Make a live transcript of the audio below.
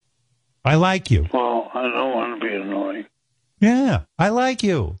I like you. Well, I don't want to be annoying. Yeah, I like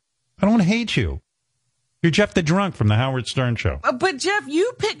you. I don't hate you. You're Jeff the Drunk from the Howard Stern Show. But, Jeff,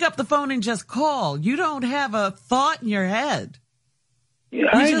 you pick up the phone and just call. You don't have a thought in your head. Yeah,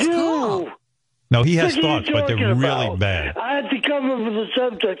 I do. Call. No, he has thoughts, but they're really bad. I have to come up with a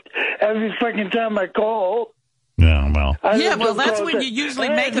subject every freaking time I call. Yeah, well. That's when you usually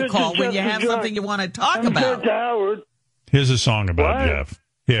make a call, when you have something you want to talk about. Howard. Here's a song about Jeff.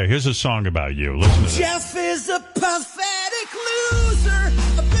 Yeah, here's a song about you. Listen to this. Jeff is a pathetic loser,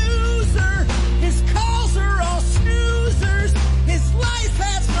 a boozer. His calls are all snoozers. His life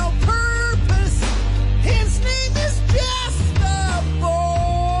has no purpose. His name is Jeff the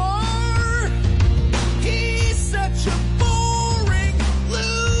Bore. He's such a boring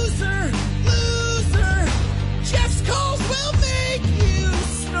loser. Jeff's calls will make you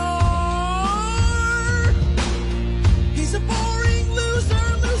snore. He's a boring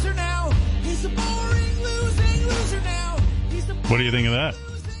loser now. He's a boring loser now. What do you think of that?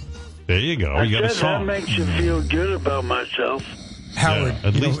 There you go. You got a song. That makes you feel good about myself. Howard,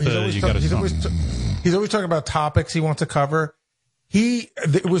 at least you got a song. He's always talking about topics he wants to cover.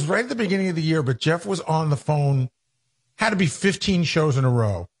 It was right at the beginning of the year, but Jeff was on the phone, had to be 15 shows in a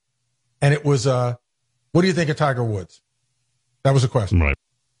row. And it was, what do you think of Tiger Woods? That was a question. Right.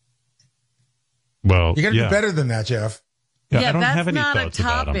 Well, you got to do better than that, Jeff. Yeah, I don't that's have any not thoughts a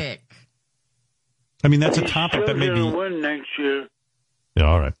about him. topic. I mean, that's a topic that maybe. Win next year. Yeah,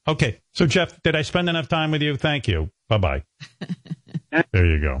 all right. Okay. So, Jeff, did I spend enough time with you? Thank you. Bye-bye. There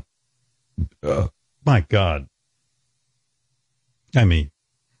you go. My God. I mean.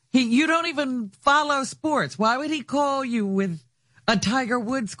 You don't even follow sports. Why would he call you with a Tiger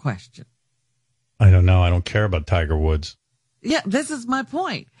Woods question? I don't know. I don't care about Tiger Woods. Yeah, this is my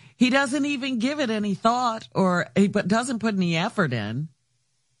point. He doesn't even give it any thought, but doesn't put any effort in.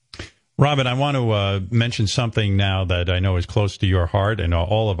 Robin, I want to mention something now that I know is close to your heart and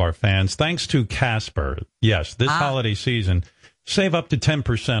all of our fans. Thanks to Casper. Yes, this holiday season, save up to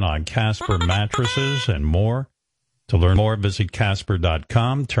 10% on Casper mattresses and more. To learn more, visit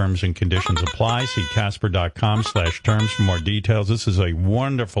Casper.com. Terms and conditions apply. See Casper.com/terms for more details. This is a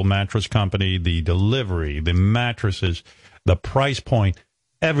wonderful mattress company. The delivery, the mattresses, the price point,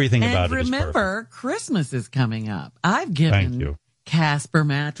 everything about it is perfect. And remember, Christmas is coming up. I've given Casper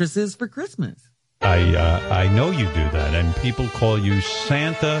mattresses for Christmas. I know you do that, and people call you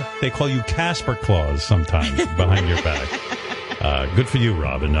Santa. They call you Casper Claus sometimes behind your back. Good for you,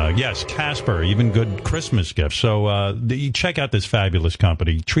 Robin. Yes, Casper, even good Christmas gifts. So you check out this fabulous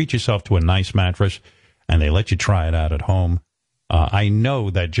company. Treat yourself to a nice mattress, and they let you try it out at home. I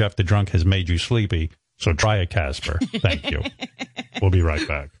know that Jeff the Drunk has made you sleepy, so try a Casper. Thank you. We'll be right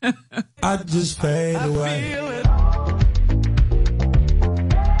back. I just fade away.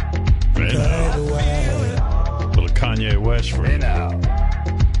 Little Kanye West for you.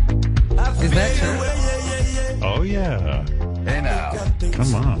 Is that true? Oh, yeah. Hey now.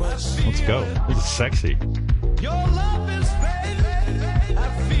 Come on. Let's go. This is sexy.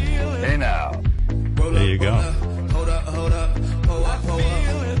 Hey now. There you go. Hold up.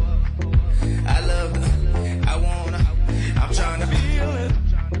 I love it. I wanna. I'm trying to feel it.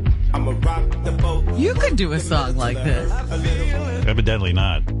 I'ma rock the boat. You could do a song like this. Evidently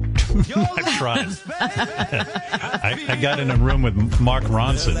not. I tried. I got in a room with Mark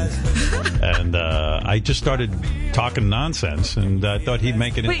Ronson, and I just started talking nonsense, and I thought he'd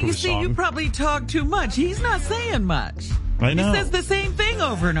make it into a song. But you see, you probably talk too much. He's not saying much. I know. He says the same thing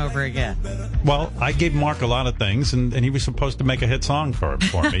over and over again. Well, I gave Mark a lot of things, and he was supposed to make a hit song for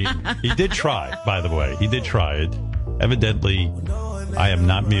me. He did try, by the way. He did try it. Evidently, I am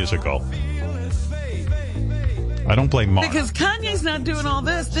not musical. I don't blame Mark. Because Kanye's not doing all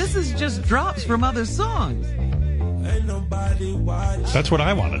this. This is just drops from other songs. That's what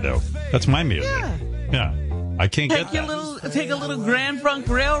I want to do. That's my music. Yeah. I can't get that. Take a little Grand Funk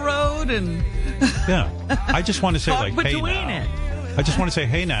Railroad and... Yeah. I just want to say, like, hey between now. it. I just want to say,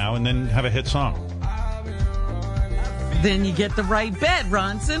 hey now, and then have a hit song. Then you get the right bet,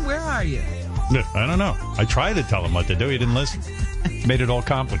 Ronson. Where are you? I don't know. I tried to tell him what to do. He didn't listen. Made it all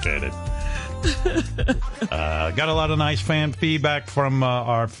complicated. Got a lot of nice fan feedback from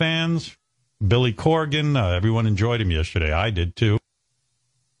our fans. Billy Corgan, everyone enjoyed him yesterday. I did too.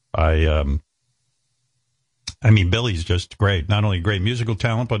 I mean, Billy's just great. Not only great musical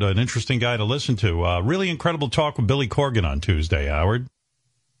talent, but an interesting guy to listen to. Really incredible talk with Billy Corgan on Tuesday, Howard.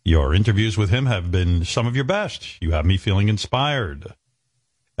 Your interviews with him have been some of your best. You have me feeling inspired.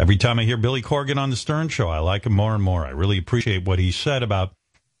 Every time I hear Billy Corgan on the Stern Show, I like him more and more. I really appreciate what he said about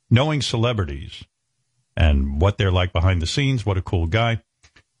knowing celebrities and what they're like behind the scenes. What a cool guy.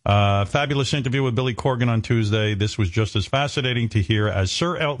 Fabulous interview with Billy Corgan on Tuesday. This was just as fascinating to hear as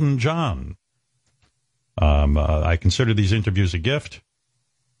Sir Elton John. I consider these interviews a gift.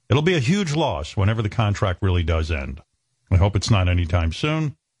 It'll be a huge loss whenever the contract really does end. I hope it's not anytime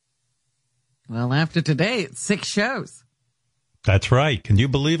soon. Well, after today, it's 6 shows. That's right. Can you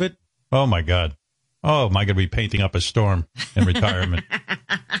believe it? Oh, my God. Oh, am I going to be painting up a storm in retirement?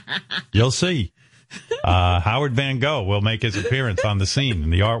 You'll see. Howard Van Gogh will make his appearance on the scene in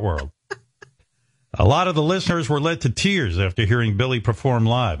the art world. A lot of the listeners were led to tears after hearing Billy perform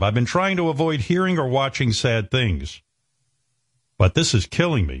live. I've been trying to avoid hearing or watching sad things, but this is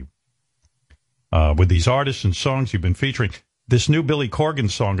killing me. With these artists and songs you've been featuring, this new Billy Corgan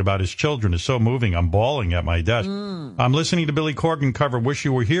song about his children is so moving. I'm bawling at my desk. I'm listening to Billy Corgan cover Wish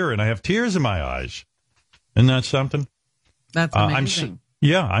You Were Here, and I have tears in my eyes. Isn't that something? That's amazing.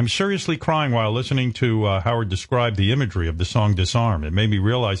 I'm seriously crying while listening to Howard describe the imagery of the song Disarm. It made me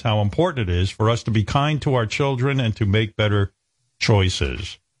realize how important it is for us to be kind to our children and to make better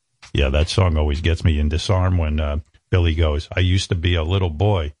choices. Yeah, that song always gets me in Disarm when Billy goes, I used to be a little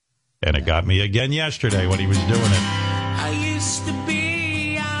boy. And it got me again yesterday when he was doing it. I used to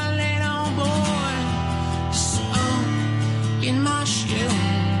be a little boy, so in my shoes.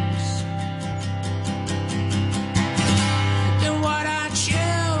 And what I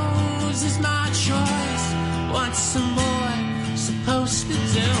choose is my choice. What's a boy supposed to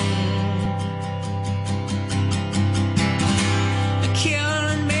do? The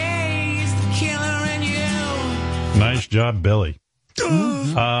killer in me is the killer in you. Nice job, Billy.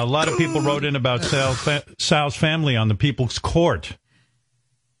 A lot of people wrote in about Sal's family on the People's Court.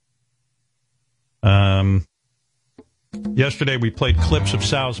 Yesterday we played clips of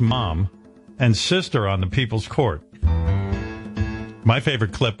Sal's mom and sister on the People's Court. My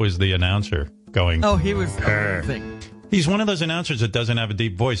favorite clip was the announcer going, Oh, he was amazing. He's one of those announcers that doesn't have a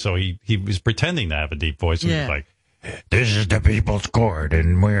deep voice, so he was pretending to have a deep voice. And he was like, this is the People's Court,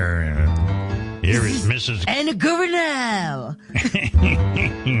 and we're... here is Mrs. And a governor.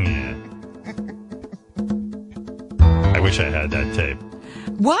 I wish I had that tape.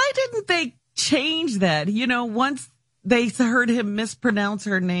 Why didn't they change that? You know, once they heard him mispronounce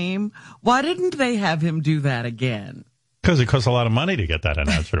her name, why didn't they have him do that again? Because it costs a lot of money to get that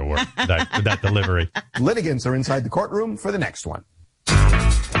announcer to work, that delivery. Litigants are inside the courtroom for the next one.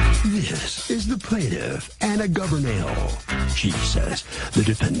 This is the plaintiff, Anna Governale. She says the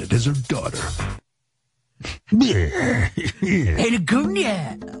defendant is her daughter. And a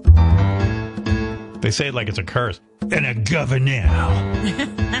governor. They say it like it's a curse. And a governor.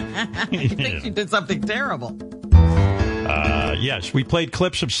 You think she did something terrible. Yes, we played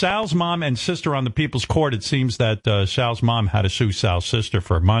clips of Sal's mom and sister on the People's Court. It seems that Sal's mom had to sue Sal's sister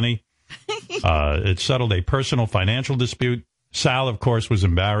for money. It settled a personal financial dispute. Sal, of course, was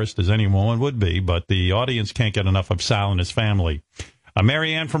embarrassed, as any woman would be, but the audience can't get enough of Sal and his family.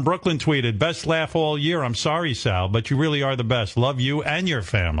 Mary Ann from Brooklyn tweeted, best laugh all year. I'm sorry, Sal, but you really are the best. Love you and your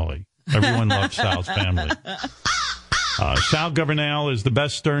family. Everyone loves Sal's family. Sal Governale is the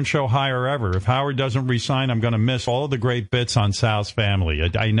best Stern Show hire ever. If Howard doesn't resign, I'm going to miss all of the great bits on Sal's family.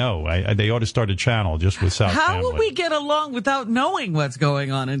 I know. They ought to start a channel just with Sal's family. How will we get along without knowing what's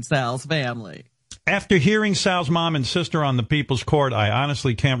going on in Sal's family? After hearing Sal's mom and sister on the People's Court, I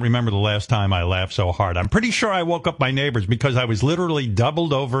honestly can't remember the last time I laughed so hard. I'm pretty sure I woke up my neighbors because I was literally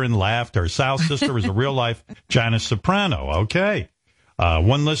doubled over in laughter. Sal's sister is a real-life Janice Soprano. Okay.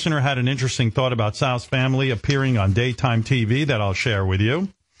 One listener had an interesting thought about Sal's family appearing on daytime TV that I'll share with you.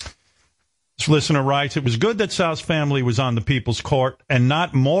 This listener writes, it was good that Sal's family was on the People's Court and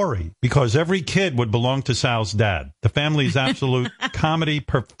not Maury, because every kid would belong to Sal's dad. The family's absolute comedy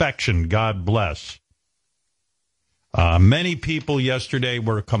perfection. God bless. Many people yesterday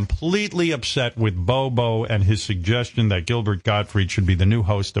were completely upset with Bobo and his suggestion that Gilbert Gottfried should be the new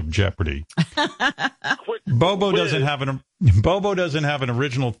host of Jeopardy. Bobo doesn't have an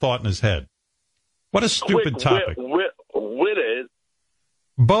original thought in his head. What a stupid topic. With it.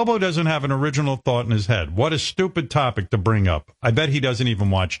 Bobo doesn't have an original thought in his head. What a stupid topic to bring up. I bet he doesn't even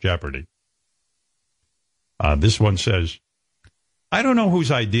watch Jeopardy. This one says, I don't know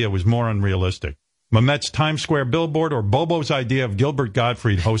whose idea was more unrealistic. Mamet's Times Square billboard or Bobo's idea of Gilbert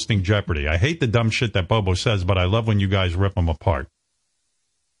Gottfried hosting Jeopardy. I hate the dumb shit that Bobo says, but I love when you guys rip him apart.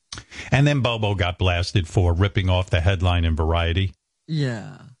 And then Bobo got blasted for ripping off the headline in Variety.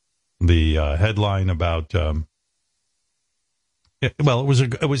 Yeah. The headline about... it was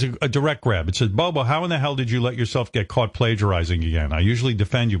a direct grab. It says, Bobo, how in the hell did you let yourself get caught plagiarizing again? I usually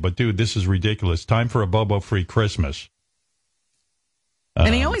defend you, but dude, this is ridiculous. Time for a Bobo-free Christmas.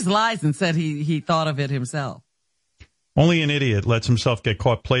 And he always lies and said he thought of it himself. Only an idiot lets himself get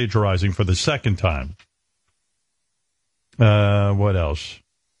caught plagiarizing for the second time. What else?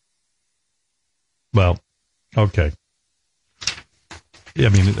 Well, okay. I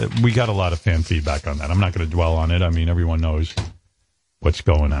mean, we got a lot of fan feedback on that. I'm not going to dwell on it. I mean, everyone knows what's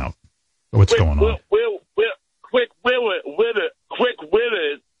going on. Quick-witted.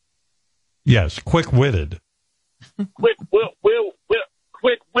 Yes, quick-witted. Quick-witted.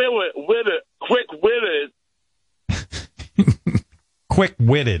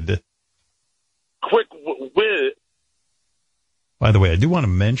 Quick-witted. Quick-witted. By the way, I do want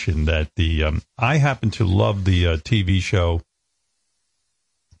to mention that I happen to love the TV show.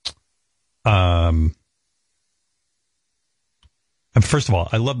 First of all,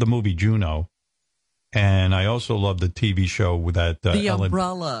 I love the movie Juno, and I also love the TV show with that The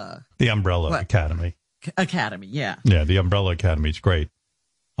Umbrella Academy. Academy, yeah. Yeah, the Umbrella Academy. It's great.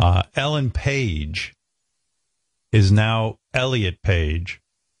 Ellen Page is now Elliot Page.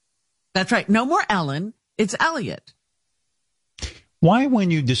 That's right. No more Ellen. It's Elliot. Why, when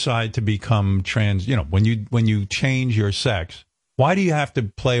you decide to become trans, when you change your sex, why do you have to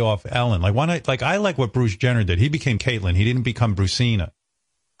play off Ellen? Like, why not? Like, I like what Bruce Jenner did. He became Caitlyn. He didn't become Brucina.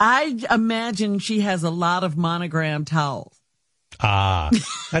 I imagine she has a lot of monogram towels. Ah,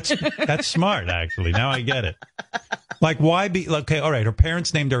 that's smart, actually. Now I get it. Like, why be, okay, all right, her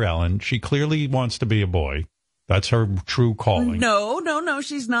parents named her Ellen. She clearly wants to be a boy. That's her true calling. No,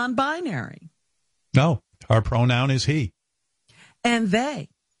 she's non-binary. No, her pronoun is he. And they.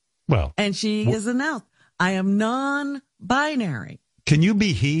 Well. And she is announced, I am non-binary. Can you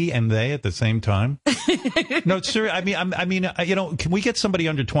be he and they at the same time? No, sir. I mean, can we get somebody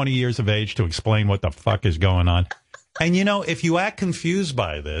under 20 years of age to explain what the fuck is going on? And, if you act confused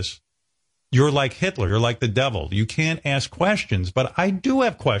by this, you're like Hitler. You're like the devil. You can't ask questions, but I do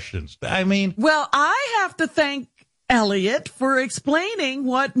have questions. I mean. Well, I have to thank Elliot for explaining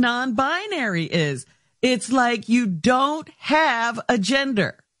what non-binary is. It's like you don't have a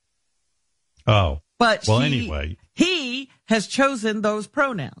gender. Oh. But anyway. He has chosen those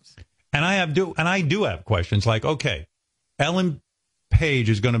pronouns. And I do have questions like, okay, Ellen Page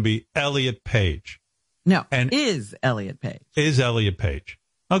is going to be Elliot Page. No, and is Elliot Page. Is Elliot Page.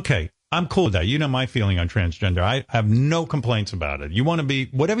 Okay, I'm cool with that. You know my feeling on transgender. I have no complaints about it. You want to be,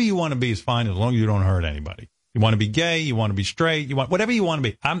 whatever you want to be is fine as long as you don't hurt anybody. You want to be gay, you want to be straight, you want, whatever you want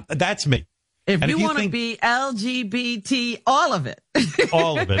to be. That's me. If you want to be LGBT, all of it.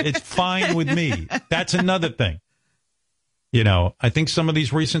 All of it. It's fine with me. That's another thing. I think some of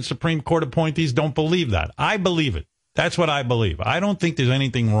these recent Supreme Court appointees don't believe that. I believe it. That's what I believe. I don't think there's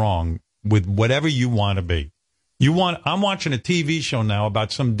anything wrong with whatever you want to be. I'm watching a TV show now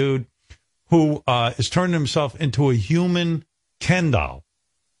about some dude who is turning himself into a human Ken doll.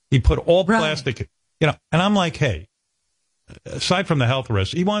 He put all plastic, and I'm like, hey, aside from the health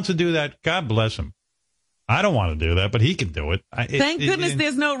risk, he wants to do that. God bless him. I don't want to do that, but he can do it. Thank goodness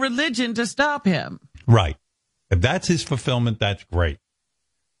there's no religion to stop him. Right. If that's his fulfillment, that's great.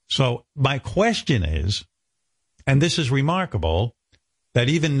 So my question is, and this is remarkable, that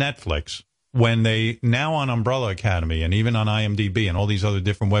even Netflix, when they now on Umbrella Academy and even on IMDb and all these other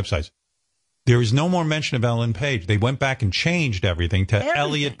different websites, there is no more mention of Ellen Page. They went back and changed everything to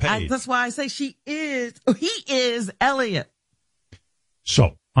Elliot Page. That's why I say he is Elliot.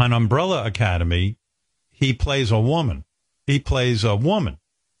 So on Umbrella Academy, he plays a woman.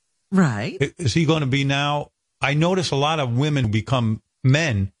 Right. Is he going to be now? I notice a lot of women who become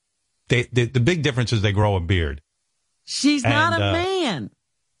men. The big difference is they grow a beard. She's not a man.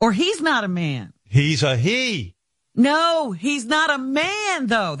 Or he's not a man. He's a he. No, he's not a man,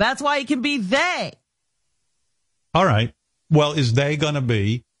 though. That's why he can be they. All right. Well, is they going to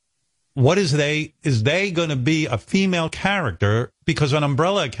be? What is they? Is they going to be a female character? Because on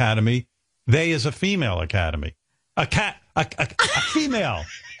Umbrella Academy, they is a female academy. A female.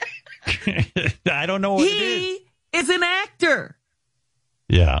 I don't know what it is. He is an actor.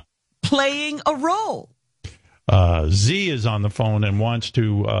 Yeah. Playing a role. Z is on the phone and wants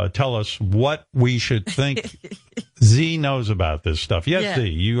to tell us what we should think. Z knows about this stuff. Yes, Z,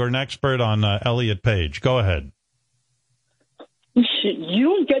 you are an expert on Elliot Page. Go ahead. You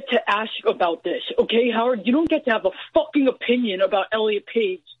don't get to ask about this, okay, Howard? You don't get to have a fucking opinion about Elliot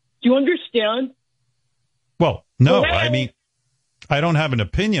Page. Do you understand? Well, no, I mean, I don't have an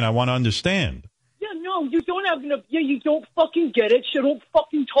opinion. I want to understand. Yeah, no, you don't have an opinion. Yeah, you don't fucking get it, so don't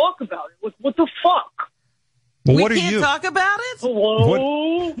fucking talk about it. What the fuck? Well, we what are can't you? Talk about it?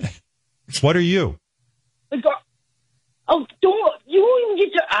 Hello? What are you? Oh, you don't even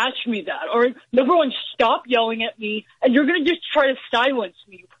get to ask me that, all right? Number one, stop yelling at me, and you're going to just try to silence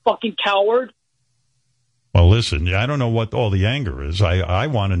me, you fucking coward. Well, listen, I don't know what all the anger is. I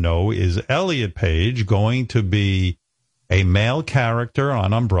want to know, is Elliot Page going to be a male character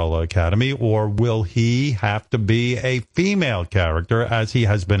on Umbrella Academy, or will he have to be a female character as he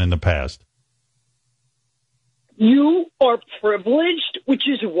has been in the past? You are privileged, which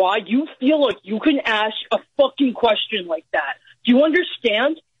is why you feel like you can ask a fucking question like that. Do you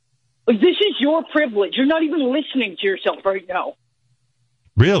understand? Like, this is your privilege. You're not even listening to yourself right now.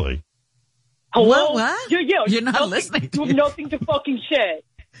 Really? Hello? What? Yeah, You're not listening to You have nothing to fucking say.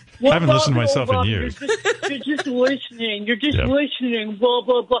 I haven't listened to myself in years. You're just listening. You're just listening. Blah,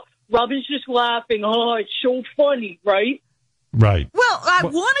 blah, blah. Robin's just laughing. Oh, it's so funny, right? Right. Well, I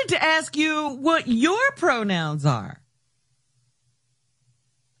wanted to ask you what your pronouns are.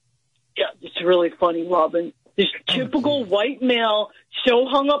 Yeah, it's really funny, Robin. This typical white male, so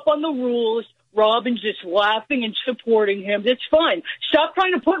hung up on the rules. Robin's just laughing and supporting him. It's fine. Stop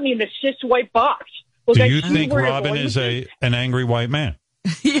trying to put me in the cis white box. Look, do you think Robin is an angry white man?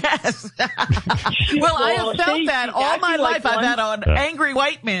 Yes. Well, I have felt that all my life. I've had an angry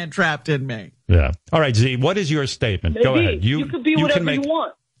white man trapped in me. Yeah. All right, Z, what is your statement? Maybe. Go ahead. You could be whatever you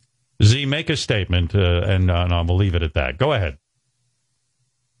want. Z, make a statement, and I'll leave it at that. Go ahead.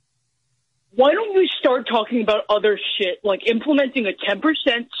 Why don't you start talking about other shit, like implementing a 10%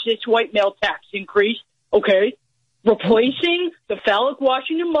 cis white male tax increase, okay? Replacing the phallic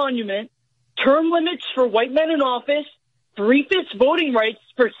Washington Monument, term limits for white men in office, 3/5 voting rights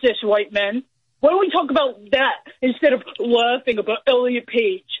for cis white men. Why don't we talk about that instead of laughing about Elliot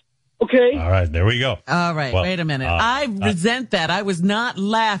Page, okay? All right, there we go. All right, Well, wait a minute. I resent that. I was not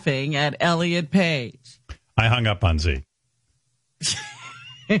laughing at Elliot Page. I hung up on Z.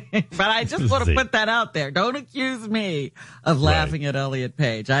 But I just want to put that out there. Don't accuse me of laughing at Elliot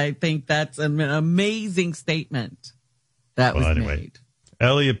Page. I think that's an amazing statement that was made.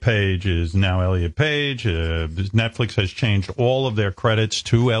 Elliot Page is now Elliot Page. Netflix has changed all of their credits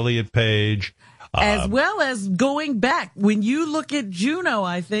to Elliot Page. As well as going back. When you look at Juno,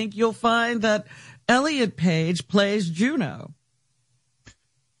 I think you'll find that Elliot Page plays Juno.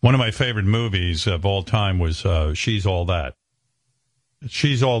 One of my favorite movies of all time was She's All That.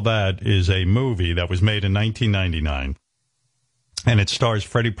 She's All That is a movie that was made in 1999, and it stars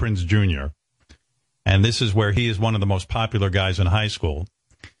Freddie Prinze Jr., and this is where he is one of the most popular guys in high school.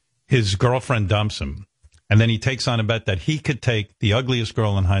 His girlfriend dumps him, and then he takes on a bet that he could take the ugliest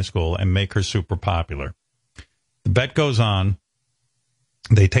girl in high school and make her super popular. The bet goes on.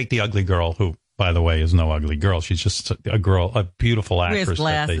 They take the ugly girl, who, by the way, is no ugly girl. She's just a girl, a beautiful actress. Wears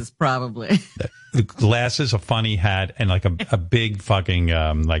glasses, probably. The glasses, a funny hat, and like a big fucking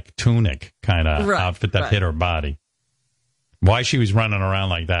like tunic kind of outfit that hit her body. Why she was running around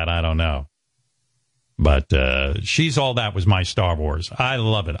like that, I don't know. But She's All That was my Star Wars. I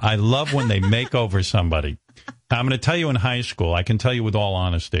love it. I love when they make over somebody. I'm going to tell you, in high school, I can tell you with all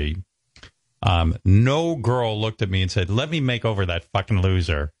honesty, no girl looked at me and said, let me make over that fucking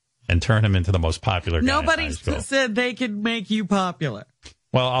loser and turn him into the most popular guy. Nobody said they could make you popular.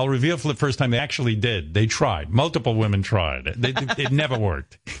 Well, I'll reveal for the first time they actually did. They tried. Multiple women tried. It never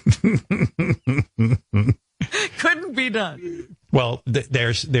worked. Couldn't be done. Well,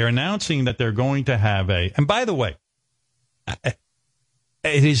 they're announcing that they're going to have and by the way,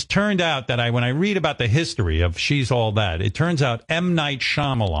 it has turned out that when I read about the history of She's All That, it turns out M. Night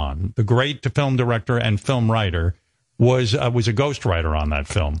Shyamalan, the great film director and film writer, was a ghostwriter on that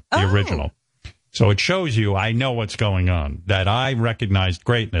film, the original. So it shows you I know what's going on, that I recognized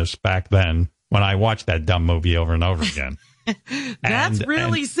greatness back then when I watched that dumb movie over and over again. That's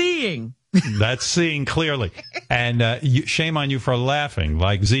seeing. That's seeing clearly. And shame on you for laughing.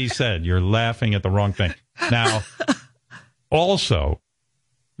 Like Z said, you're laughing at the wrong thing. Now, also,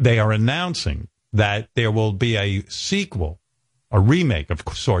 they are announcing that there will be a sequel, a remake of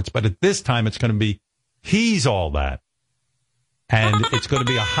sorts, but at this time it's going to be He's All That. And it's going to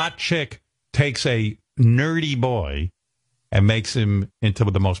be a hot chick takes a nerdy boy and makes him into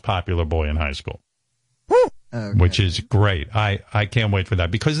the most popular boy in high school. Okay. Which is great. I can't wait for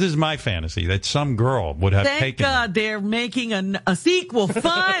that, because this is my fantasy, that some girl would have taken. Thank God they're making a sequel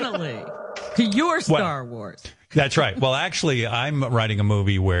finally to your Star Wars. That's right. Well, actually, I'm writing a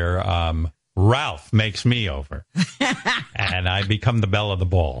movie where Ralph makes me over and I become the belle of the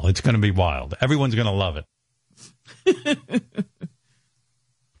ball. It's going to be wild. Everyone's going to love it.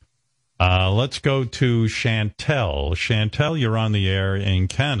 Let's go to Chantel. Chantel, you're on the air in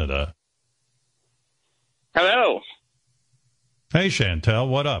Canada. Hello. Hey, Chantel,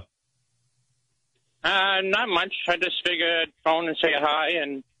 what up? Not much. I just figured I'd phone and say hi,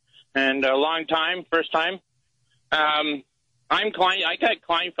 and a long time, first time. I got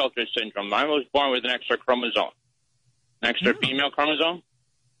Klinefelter syndrome. I was born with an extra chromosome, an extra female chromosome.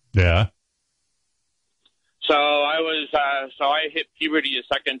 Yeah. So I hit puberty a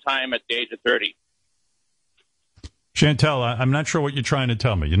second time at the age of 30. Chantel, I'm not sure what you're trying to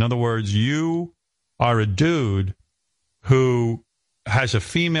tell me. In other words, you are a dude who has an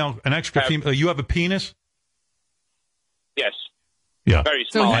extra female. You have a penis? Yes. Yeah. Very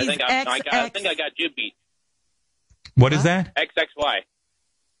small. So I think I got you beat. What is that? XXY.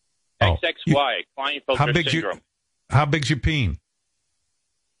 Oh, XXY. Klinefelter syndrome. How big's your peen?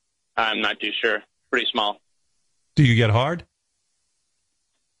 I'm not too sure. Pretty small. Do you get hard?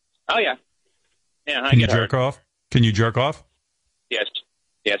 Oh, yeah. Yeah, Can you jerk off? Can you jerk off? Yes.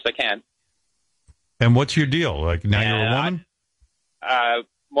 Yes, I can. And what's your deal? Like, now you're a woman?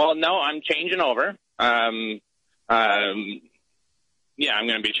 Well, no, I'm changing over. Yeah, I'm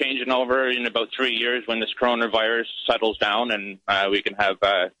going to be changing over in about 3 years when this coronavirus settles down and we can get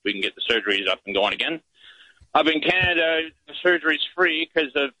the surgeries up and going again. Up in Canada, the surgery's free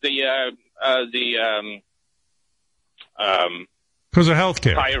because of the because of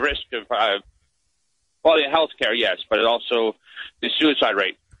healthcare. High risk of the healthcare, yes, but it also the suicide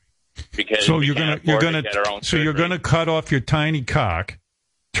rate. Because you're gonna cut off your tiny cock,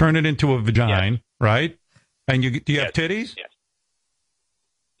 turn it into a vagina, yes. Right? And do you have titties? Yes.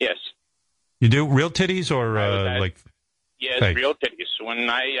 Yes. You do real titties or like? Yes, fake? Real titties. When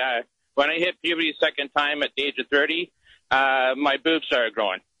I hit puberty the second time at the age of 30, my boobs started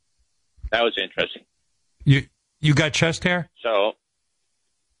growing. That was interesting. You got chest hair? So,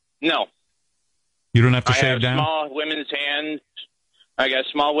 no. You don't have to shave down? Small women's hands. I got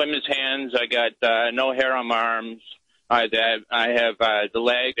small women's hands. I got no hair on my arms. I have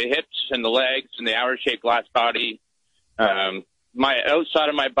the hips and the legs and the hour-shaped glass body. My outside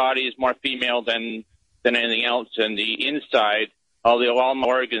of my body is more female than anything else, and the inside, all my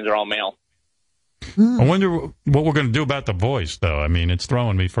organs are all male. I wonder what we're going to do about the voice, though. I mean, it's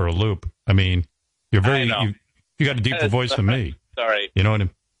throwing me for a loop. I mean, you're very you got a deeper voice than me. Sorry, you know what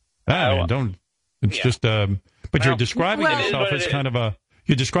I mean? Don't. It's just. But you're describing yourself as kind of a.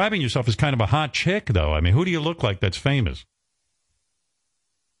 You're describing yourself as kind of a hot chick, though. I mean, who do you look like that's famous?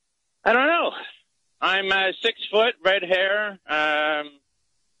 I don't know. I'm 6 foot, red hair. I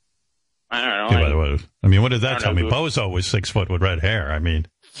don't know. Yeah, by the way, I mean, what did that tell me? Bozo was 6 foot with red hair. I mean,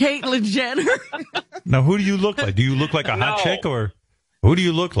 Caitlyn Jenner. Now, who do you look like? Do you look like a hot chick, or who do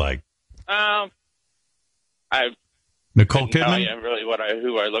you look like? Nicole Kidman. Tell you really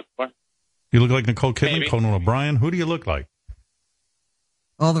who I look for. You look like Nicole Kidman, Maybe. Conan O'Brien. Who do you look like?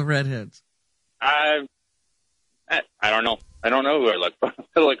 All the redheads. I don't know. I don't know who I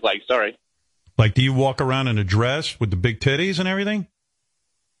look like. Sorry. Like, do you walk around in a dress with the big titties and everything?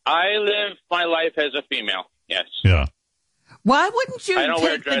 I live my life as a female. Yes. Yeah. Why wouldn't you I don't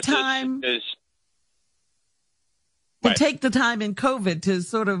wear take the dresses time take the time in COVID to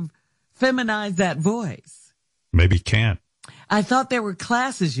sort of feminize that voice? Maybe you can't. I thought there were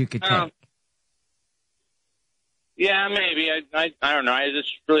classes you could take. Yeah, maybe. I don't know. I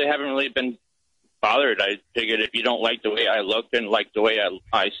just really haven't been bothered. I figured if you don't like the way I look and like the way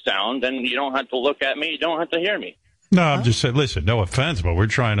I sound, then you don't have to look at me. You don't have to hear me. No, I'm just saying, listen, no offense, but we're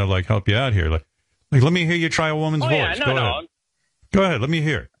trying to, like, help you out here. Like let me hear you try a woman's voice. Yeah, Go ahead. Go ahead. Let me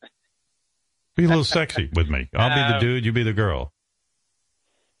hear it. Be a little sexy with me. I'll be the dude. You be the girl.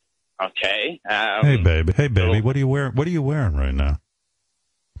 Okay. Hey, baby. Hey, baby. What are you wearing? What are you wearing right now?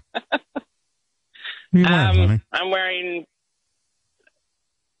 What are you wearing, honey? I'm wearing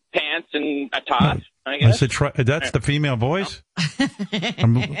pants and a top, I guess. I said, that's the female voice?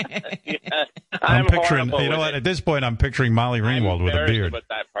 I'm picturing, you know what? At this point, I'm picturing Molly Ringwald with a beard. With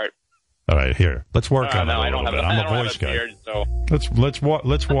that part. All right, here. Let's work on it a little bit. I'm a voice guy. Beard, so. Let's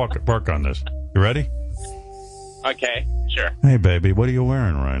work on this. You ready? Okay, sure. Hey, baby, what are you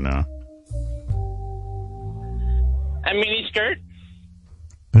wearing right now? A mini skirt.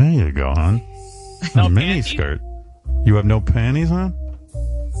 There you go, hon. No a mini panties? Skirt. You have no panties on?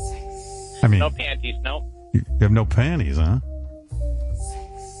 I mean, No panties, no. You have no panties, huh?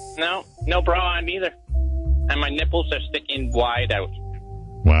 No bra on either. And my nipples are sticking wide out.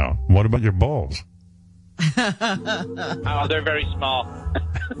 Wow. What about your balls? Oh, they're very small.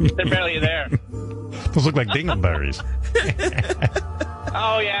 They're barely there. Those look like dingleberries.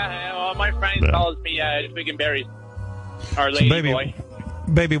 Oh, yeah. Well, my friend calls me Twig and Berries. Our lady boy.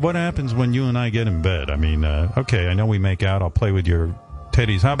 Baby, what happens when you and I get in bed? I mean, okay, I know we make out. I'll play with your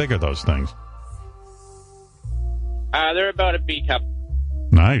titties. How big are those things? They're about a B cup.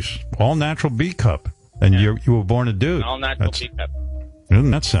 Nice. All natural B cup. And you were born a dude. All natural B cup.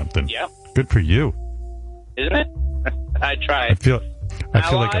 Isn't that something? Yeah. Good for you. Isn't it? I tried. I feel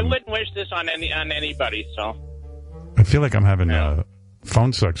like I wouldn't wish this on anybody. So I feel like I'm having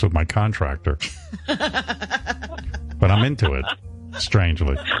phone sex with my contractor, but I'm into it.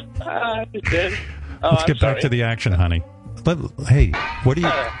 Strangely. Let's get back to the action, honey. Hey, what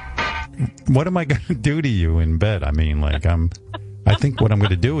am I going to do to you in bed? I mean, like, I think what I'm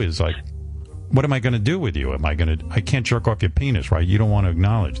going to do is, like, what am I going to do with you? I can't jerk off your penis, right? You don't want to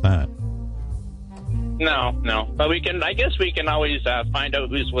acknowledge that. No. But I guess we can always find out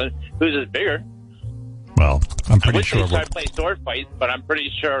who's is bigger. Well, I'm pretty sure. I play sword fights, but I'm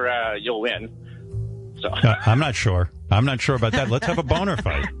pretty sure you'll win. So I'm not sure. I'm not sure about that. Let's have a boner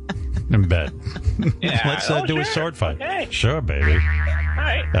fight in bed. Yeah. Let's do a sword fight. Okay. Sure, baby. All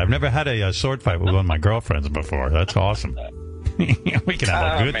right. I've never had a sword fight with one of my girlfriends before. That's awesome. We can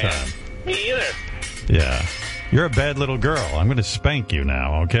have a good time. Me either. Yeah. You're a bad little girl. I'm going to spank you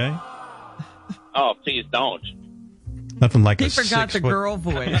now, okay? Oh, please don't. Nothing like he forgot the girl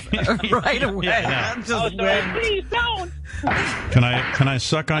voice right away. Yeah, no. Just sorry, please don't. Can I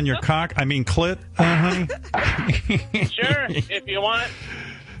suck on your cock? I mean clit, honey? Sure, if you want.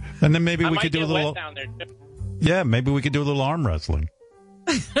 And then maybe we could do a little. Down there too. Yeah, maybe we could do a little arm wrestling.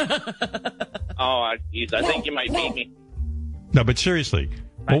 Oh, geez, I think you might beat me. No, but seriously,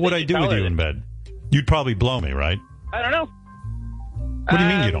 what would I do with you in bed? You'd probably blow me, right? I don't know. What do you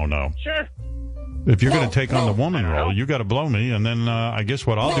mean you don't know? Sure. If you're going to take on the woman role, you got to blow me, and then I guess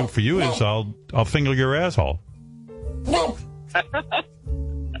what I'll do for you is I'll finger your asshole.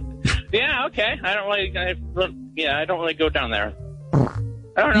 Yeah, okay. I don't really go down there.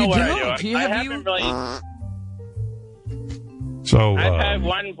 I don't know what I do. I haven't really. So I've had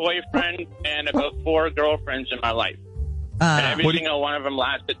one boyfriend and about 4 girlfriends in my life, and every single one of them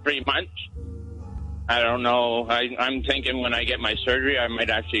lasted 3 months. I don't know. I'm thinking when I get my surgery, I might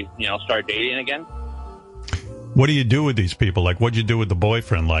actually, start dating again. What do you do with these people? Like, what'd you do with the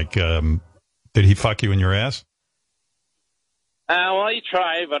boyfriend? Like, did he fuck you in your ass? Well, he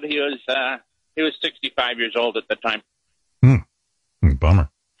tried, but he was 65 years old at the time. Bummer.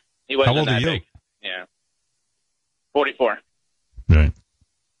 He wasn't How old that are you? big. Yeah. 44. Right.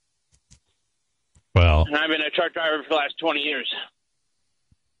 Well. And I've been a truck driver for the last 20 years.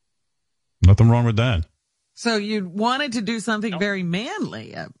 Nothing wrong with that. So you wanted to do something very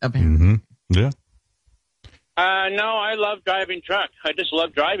manly, apparently. Mm-hmm. Yeah. No, I love driving truck. I just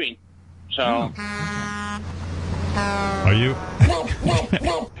love driving. So. Are you?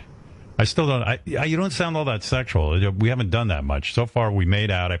 I still don't. You don't sound all that sexual. We haven't done that much. So far, we made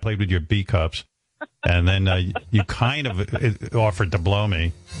out. I played with your B cups. And then you kind of offered to blow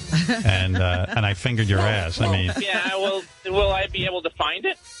me. And I fingered your ass. I mean. Yeah, will I be able to find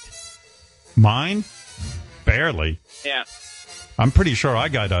it? Mine? Barely. Yeah. I'm pretty sure I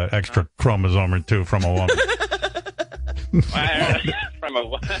got an extra chromosome or 2 from a woman. from a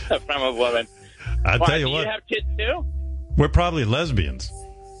woman. I'll tell you do what. You have kids too? We're probably lesbians.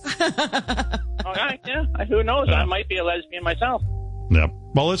 Okay, yeah. Who knows? I might be a lesbian myself. Yeah.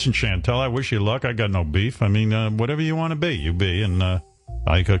 Well, listen, Chantel, I wish you luck. I got no beef. I mean, whatever you want to be, you be. And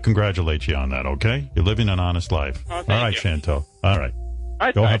I congratulate you on that, okay? You're living an honest life. Oh, all right, Chantel. All right.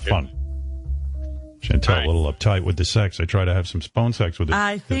 Go have fun. Chantel, a little uptight with the sex. I try to have some phone sex with her.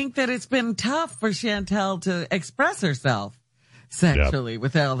 I think that it's been tough for Chantel to express herself sexually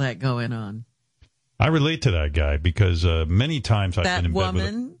with all that going on. I relate to that guy because many times I've been in bed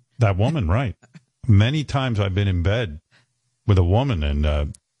with that woman, right? Many times I've been in bed with a woman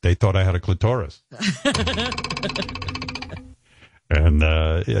and they thought I had a clitoris. And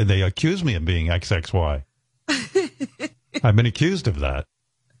they accused me of being XXY. I've been accused of that.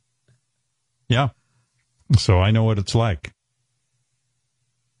 Yeah. So I know what it's like.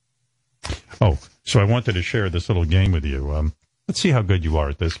 Oh, so I wanted to share this little game with you. Let's see how good you are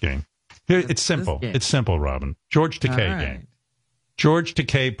at this game. Here, it's simple. It's simple, Robin. George Takei game. George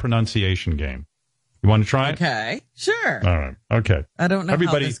Takei pronunciation game. You want to try it? Okay, sure. All right. Okay. I don't know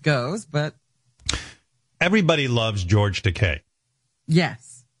how this goes, but everybody loves George Takei.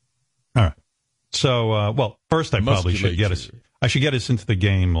 Yes. All right. So, well, first I probably should get us. I should get us into the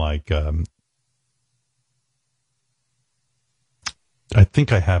game. Like, I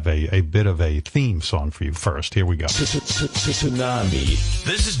think I have a bit of a theme song for you first. Here we go. Tsunami.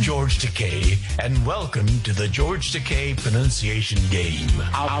 This is George Takei, and welcome to the George Takei pronunciation game.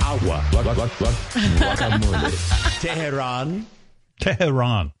 Agua. Guacamole. Tehran.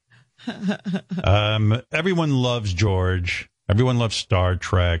 Everyone loves George. Everyone loves Star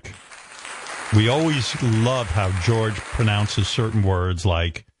Trek. We always love how George pronounces certain words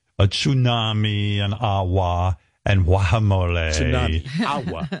like a tsunami and agua. And guacamole. Tsunami.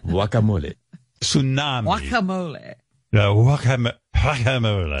 Agua. Guacamole. Tsunami. Guacamole. Guacamole.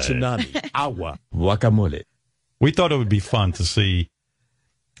 Tsunami. Agua. Guacamole. We thought it would be fun to see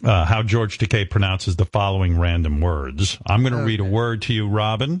how George Takei pronounces the following random words. I'm going to read a word to you,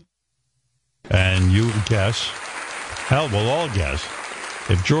 Robin, and you guess. Hell, we'll all guess.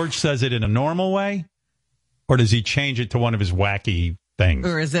 If George says it in a normal way, or does he change it to one of his wacky things?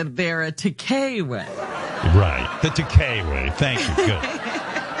 Or is it there a Takei way? Right, the Takei way. Thank you. Good.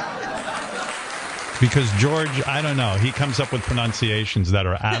 Because George, I don't know, he comes up with pronunciations that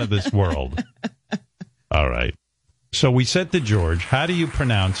are out of this world. All right. So we said to George, how do you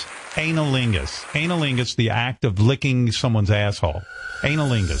pronounce analingus? Analingus, the act of licking someone's asshole.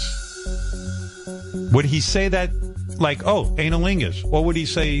 Analingus. Would he say that like, oh, analingus? Or would he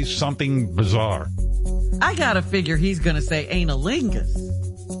say something bizarre? I gotta figure he's gonna say analingus.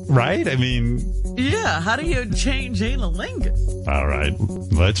 Right? I mean... Yeah, how do you change analingus? All right,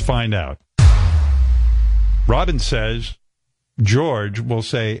 let's find out. Robin says George will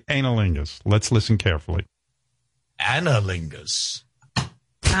say analingus. Let's listen carefully. Analingus.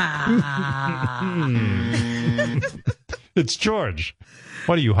 It's George.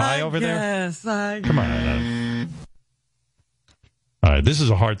 What are you, high over there? Yes, Come on. All right, this is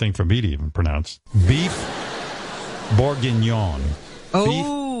a hard thing for me to even pronounce. Beef bourguignon. Beef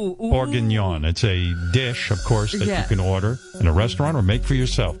bourguignon. It's a dish, of course, that you can order in a restaurant or make for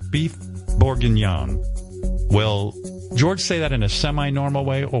yourself. Beef bourguignon. Will George say that in a semi-normal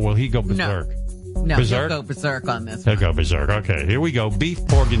way, or will he go berserk? No, berserk? He'll go berserk on this. He'll go berserk. Okay, here we go. Beef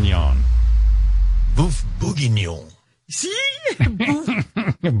bourguignon. Bouf bourguignon. See?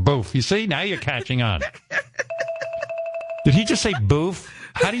 Boof. You see? Now you're catching on. Did he just say boof?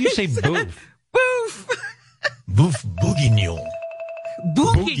 How do you say boof? Boof. Bouf bourguignon.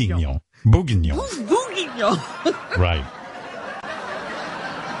 Bourguignon. Bourguignon. Boof bourguignon. Right.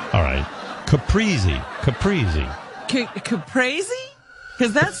 All right. Caprese. Caprese. Caprese?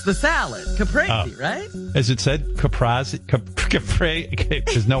 Because that's the salad. Caprese, right? As it said, caprese. Capre.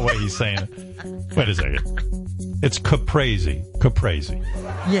 There's no way he's saying it. Wait a second. It's caprese. Caprese.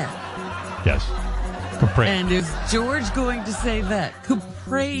 Yeah. Yes. Caprese. And is George going to say that?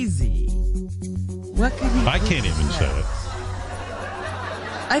 Caprese. What could he I can't even say it.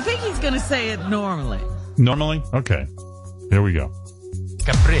 I think he's going to say it normally. Normally? Okay. Here we go.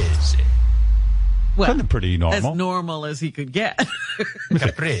 Caprese. Well, That's pretty normal. As normal as he could get.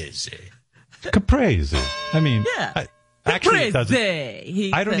 Caprese. Caprese. I mean, yeah. Actually, it doesn't.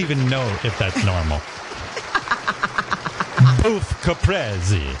 I don't even know if that's normal. Boof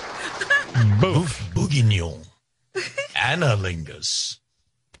caprese. Boof bourguignon. Analingus.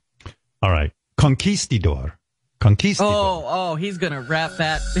 All right. Conquistador. Conquistador. Oh, he's going to wrap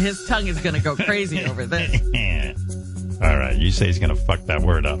that. His tongue is going to go crazy over this. All right. You say he's going to fuck that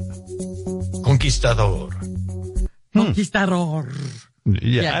word up. Conquistador. Conquistador.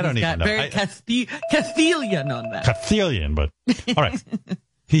 Yeah, I don't even know. Very Castilian on that. Castilian, but all right.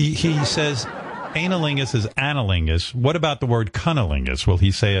 He says analingus is analingus. What about the word cunnilingus? Will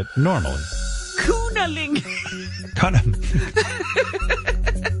he say it normally? Cunnilingus.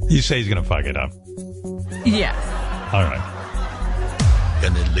 You say he's going to fuck it up. Yes. All right.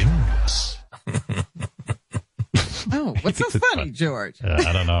 Cunnilingus. Oh, what's so funny, George?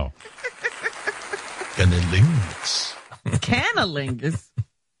 I don't know. Cunnilingus. Canalingus.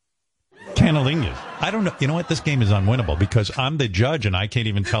 Canalingus. I don't know. You know what? This game is unwinnable because I'm the judge and I can't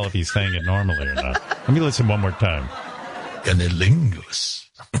even tell if he's saying it normally or not. Let me listen one more time. Cunnilingus.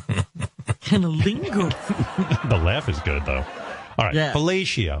 Canalingus. The laugh is good, though. All right. Yeah.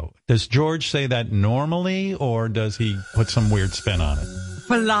 Fellatio. Does George say that normally or does he put some weird spin on it?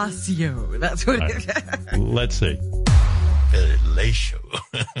 Fellatio. That's what it is. Let's see. Fellatio.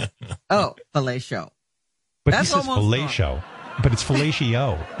 Oh, fellatio. But he says fellatio. But it's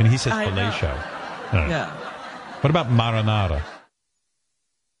fellatio. And he says fellatio. Right. Yeah. What about marinara?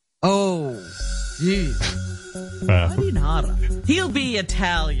 Oh, geez. Marinara. He'll be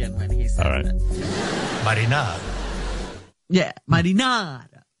Italian when he says it. Marinara. Yeah,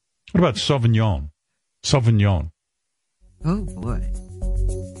 marinara. What about Sauvignon? Sauvignon. Oh, boy.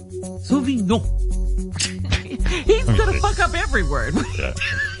 Sauvignon. He's going to fuck up every word. Yeah.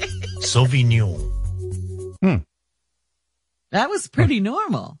 Sauvignon. That was pretty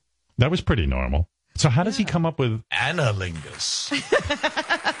normal. That was pretty normal. So how does he come up with... Analingus.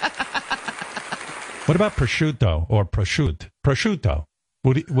 What about prosciutto or prosciutto? Prosciutto.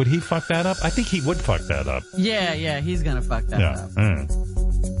 Would he fuck that up? I think he would fuck that up. Yeah, he's going to fuck that up.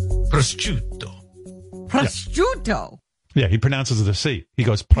 Prosciutto. Prosciutto. Yeah, he pronounces the C. He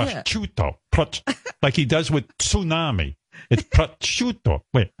goes prosciutto. Like he does with tsunami. It's prosciutto.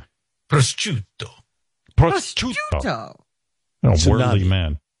 Wait. Prosciutto. Prosciutto. Oh, worldly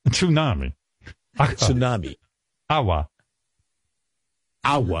man. Tsunami. Tsunami. Awa.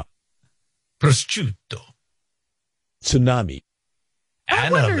 Prosciutto. Tsunami.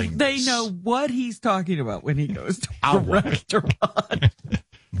 I wonder if they know what he's talking about when he goes to a restaurant.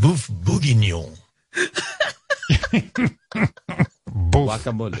 Bouffe bourguignon.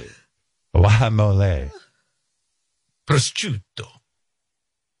 Guacamole. Guacamole. Prosciutto.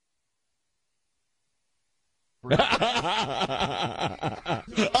 I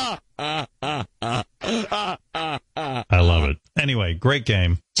love it. Anyway, great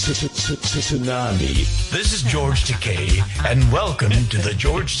game. Tsunami. This is George Takei, and welcome to the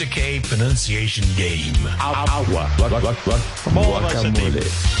George Takei pronunciation game. From all of us at the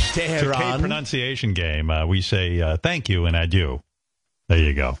Takei Tehran. pronunciation game, we say thank you and adieu. There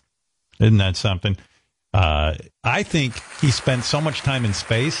you go. Isn't that something? I think he spent so much time in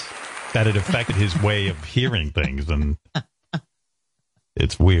space that it affected his way of hearing things, and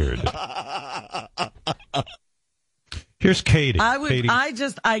it's weird. Here's Katie. I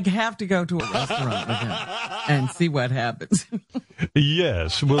have to go to a restaurant with him and see what happens.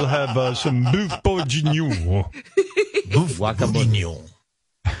 Yes, we'll have some bouffe bourguignon. Bouffe bourguignon.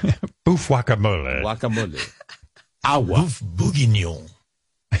 Bouffe guacamole. Guacamole. Bouffe bourguignon.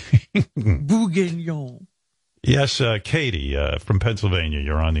 Bourguignon. Yes, Katie from Pennsylvania,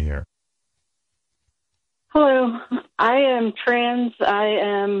 you're on the air. Hello. I am trans. I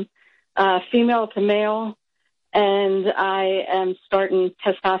am female to male, and I am starting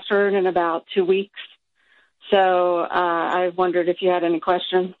testosterone in about 2 weeks. So I wondered if you had any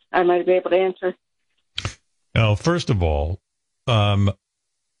questions I might be able to answer. Well, first of all, I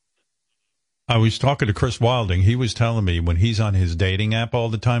was talking to Chris Wilding. He was telling me when he's on his dating app all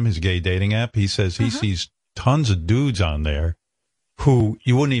the time, his gay dating app, he says he sees tons of dudes on there who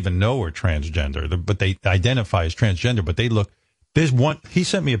you wouldn't even know are transgender, but they identify as transgender, but they look, there's one, he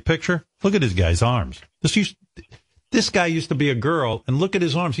sent me a picture. Look at this guy's arms. This guy used to be a girl, and look at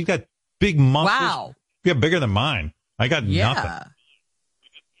his arms. He's got big muscles. Wow. Yeah, bigger than mine. I got nothing.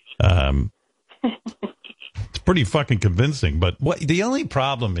 It's pretty fucking convincing, but the only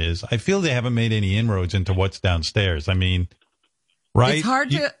problem is I feel they haven't made any inroads into what's downstairs. I mean, right? It's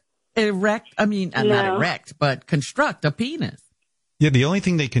hard to erect, not erect, but construct a penis. Yeah, the only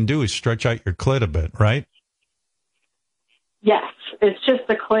thing they can do is stretch out your clit a bit, right? Yes, it's just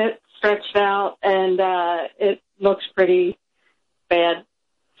the clit stretched out, and it looks pretty bad.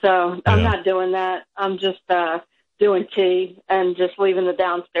 So I'm not doing that. I'm just doing tea and just leaving the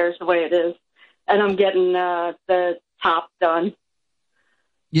downstairs the way it is. And I'm getting the top done.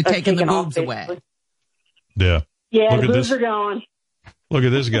 You're taking the boobs away. Yeah. Yeah, the boobs are going. Look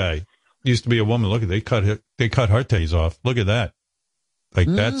at this guy. Used to be a woman. Look at they cut her titties off. Look at that. Like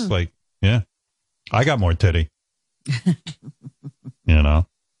that's like, yeah. I got more titty. You know.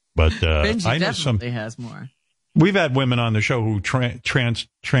 But Benji I know definitely has more. We've had women on the show who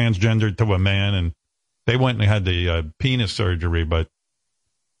transgendered to a man, and they went and had the penis surgery, but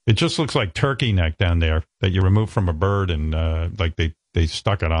it just looks like turkey neck down there that you remove from a bird, and like they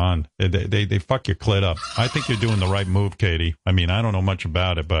stuck it on. They fuck your clit up. I think you're doing the right move, Katie. I mean, I don't know much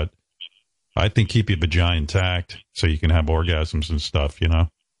about it, but I think keep your vagina intact so you can have orgasms and stuff, you know?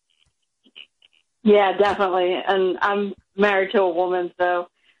 Yeah, definitely. And I'm married to a woman, so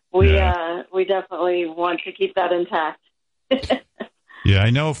we definitely want to keep that intact. Yeah, I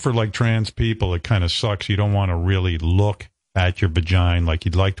know for like trans people, it kind of sucks. You don't want to really look at your vagina like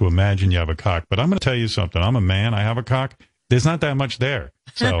you'd like to imagine you have a cock. But I'm going to tell you something. I'm a man. I have a cock. There's not that much there.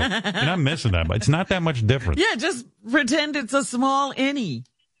 So you're not missing that. But it's not that much different. Yeah, just pretend it's a small innie.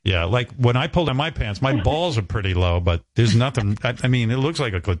 Yeah, like when I pull down my pants, my balls are pretty low, but there's nothing. I mean, it looks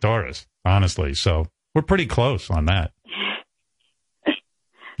like a clitoris, honestly. So we're pretty close on that.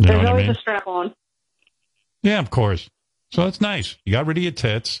 You know There's what always I mean? a strap on. Yeah, of course. So it's nice. You got rid of your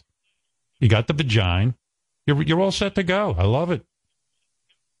tits. You got the vagina. You're all set to go. I love it.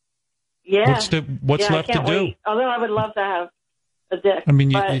 Yeah. What's left to do? Wait. Although I would love to have a dick. I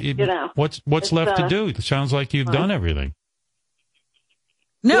mean, but, you know, what's left to do? It sounds like you've done everything.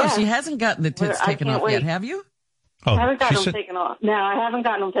 No, Yeah. she hasn't gotten the tits taken off yet, have you? Oh, I haven't gotten them taken off. No, I haven't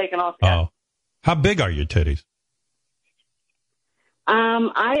gotten them taken off yet. Oh, how big are your titties?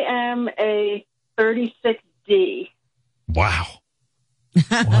 I am a 36D. Wow.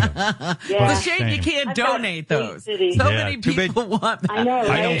 Yeah. It's a shame you can't I've got donate 8 those. So titties. many people want that. I know.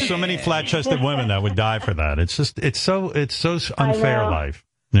 I know right? so many flat-chested women that would die for that. It's so unfair life.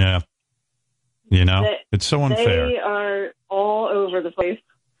 Yeah. You know, it's so unfair. They are all over the place.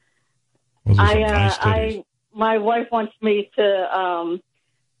 Those are some nice titties. My wife wants me to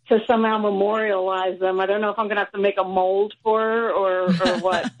to somehow memorialize them. I don't know if I'm going to have to make a mold for her or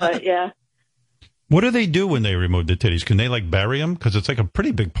what, but yeah. What do they do when they remove the titties? Can they, like, bury them? Because it's like a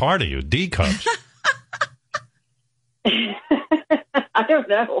pretty big part of you, D cups. I don't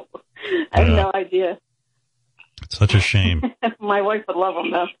know. I have no idea. It's such a shame. My wife would love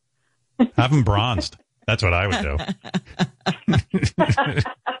them, though. Have them bronzed. That's what I would do.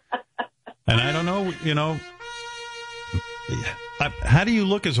 And I don't know, you know, how do you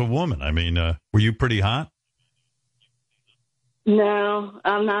look as a woman? I mean, were you pretty hot? No,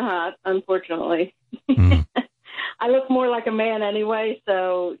 I'm not hot, unfortunately. Mm. I look more like a man anyway,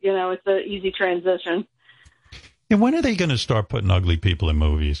 so, you know, it's an easy transition. And when are they going to start putting ugly people in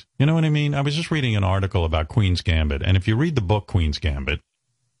movies? You know what I mean? I was just reading an article about Queen's Gambit, and if you read the book Queen's Gambit,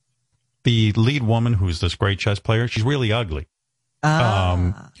 the lead woman, who's this great chess player, she's really ugly.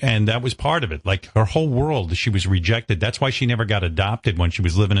 And that was part of it. Like, her whole world, she was rejected. That's why she never got adopted when she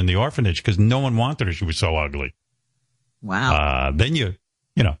was living in the orphanage, because no one wanted her. She was so ugly. Wow. Then you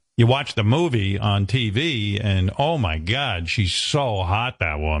watch the movie on TV, and oh my God, she's so hot,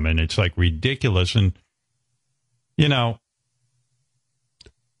 that woman. It's like ridiculous. And, you know,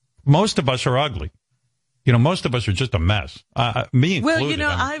 most of us are ugly. You know, most of us are just a mess. Me included. Well, you know,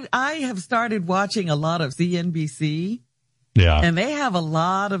 I have started watching a lot of CNBC. Yeah. And they have a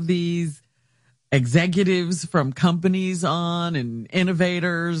lot of these executives from companies on and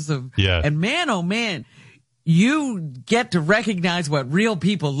innovators of, yeah. And man, oh man, you get to recognize what real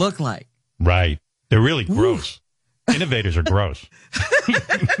people look like. Right. They're really gross. Innovators are gross.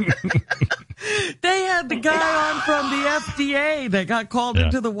 They had the guy on from the FDA that got called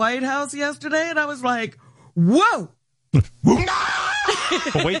into the White House yesterday, and I was like, whoa.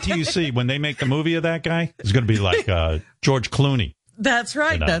 But wait till you see when they make the movie of that guy. It's going to be like George Clooney. That's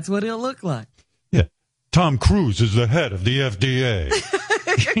right. You know? That's what he'll look like. Yeah. Tom Cruise is the head of the FDA.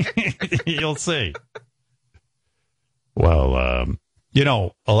 You'll see. Well, you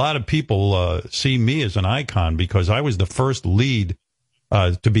know, a lot of people see me as an icon because I was the first lead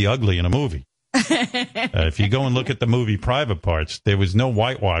to be ugly in a movie. If you go and look at the movie Private Parts, there was no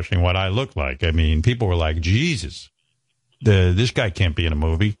whitewashing what I looked like. I mean, people were like, Jesus, this guy can't be in a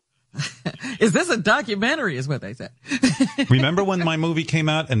movie. Is this a documentary is what they said. Remember when my movie came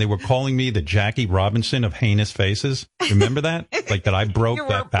out and they were calling me the Jackie Robinson of heinous faces? Remember that? Like that I broke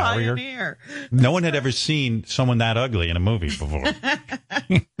that barrier? Pioneer. No one had ever seen someone that ugly in a movie before.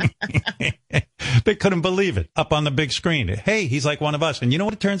 They couldn't believe it up on the big screen. Hey, he's like one of us. And you know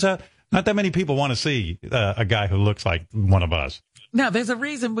what it turns out? Not that many people want to see a guy who looks like one of us. Now, there's a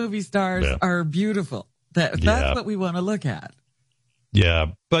reason movie stars are beautiful. That's what we want to look at. Yeah,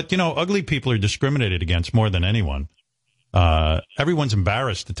 but, you know, ugly people are discriminated against more than anyone. Everyone's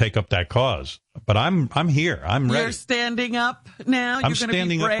embarrassed to take up that cause. But I'm here. I'm ready. You're standing up now? You're going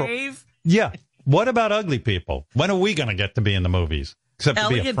to be brave? Yeah. What about ugly people? When are we going to get to be in the movies? Except to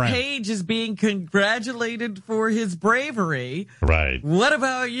be a Elliot friend. Page is being congratulated for his bravery. Right. What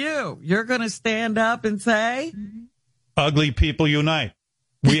about you? You're going to stand up and say? Ugly people unite.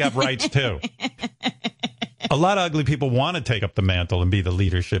 We have rights too. A lot of ugly people want to take up the mantle and be the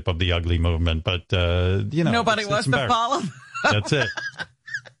leadership of the ugly movement, but, you know. Nobody wants to follow. That's it.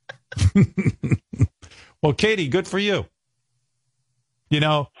 Well, Katie, good for you. You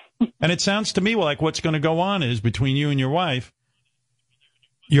know, and it sounds to me like what's going to go on is between you and your wife,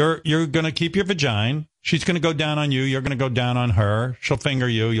 you're going to keep your vagina. She's going to go down on you. You're going to go down on her. She'll finger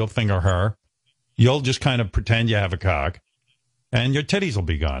you. You'll finger her. You'll just kind of pretend you have a cock. And your titties will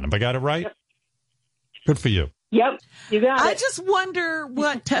be gone. Have I got it right? Good for you. Yep, you got it. I just wonder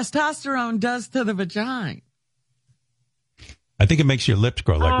what testosterone does to the vagina. I think it makes your lips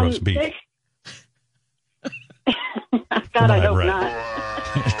grow like roast beef. God, I hope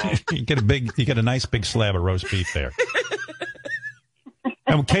not. You get a nice big slab of roast beef there.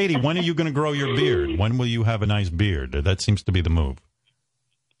 And Katie, when are you going to grow your beard? When will you have a nice beard? That seems to be the move.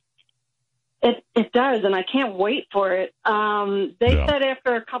 It does, and I can't wait for it. They said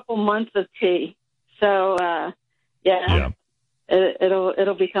after a couple months of tea. So,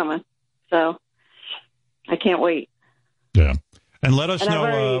 it'll be coming. So, I can't wait. Yeah. And let us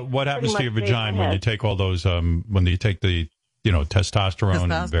know what happens to your vagina when you take all those, when you take the, you know,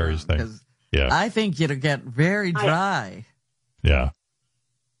 testosterone and various things. Yeah. I think it'll get very dry. Yeah.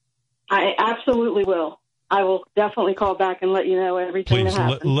 I absolutely will. I will definitely call back and let you know everything that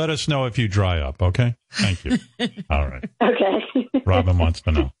happens. Please let us know if you dry up, okay? Thank you. All right. Okay. Robin wants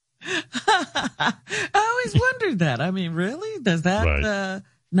to know. I always wondered that. I mean, really? Does that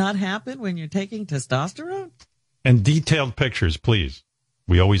not happen when you're taking testosterone? And detailed pictures, please.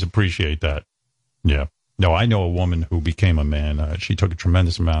 We always appreciate that. Yeah. No, I know a woman who became a man. She took a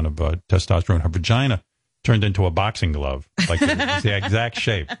tremendous amount of testosterone. Her vagina turned into a boxing glove. Like it was the exact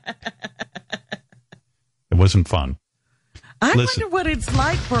shape. It wasn't fun. I wonder what it's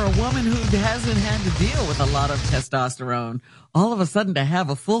like for a woman who hasn't had to deal with a lot of testosterone, all of a sudden to have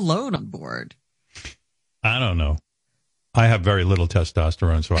a full load on board. I don't know. I have very little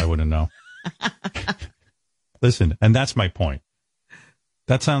testosterone, so I wouldn't know. Listen, and that's my point.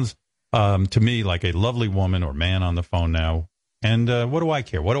 That sounds to me like a lovely woman or man on the phone now. And what do I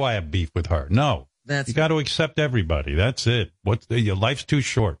care? What do I have beef with her? No. You got to accept everybody. That's it. Your life's too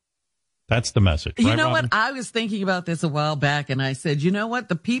short. That's the message. You right, know Robin? what? I was thinking about this a while back, and I said, you know what?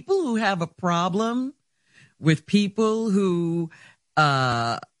 The people who have a problem with people who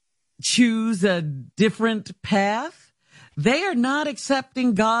choose a different path, they are not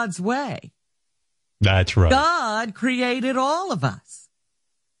accepting God's way. That's right. God created all of us.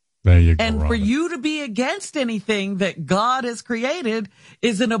 There you go, And for Robin. you to be against anything that God has created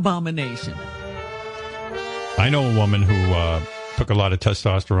is an abomination. I know a woman who took a lot of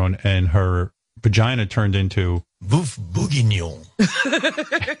testosterone and her vagina turned into Bouf Bourguignon.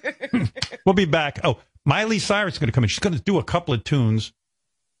 We'll be back. Oh, Miley Cyrus is going to come in. She's going to do a couple of tunes.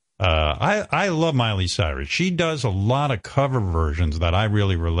 I love Miley Cyrus. She does a lot of cover versions that I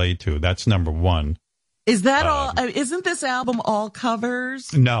really relate to. That's number one. Is that all? Isn't this album all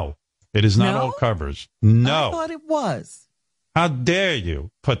covers? No, it is not all covers. No. I thought it was. How dare you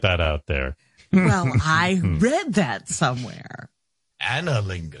put that out there? Well, I read that somewhere.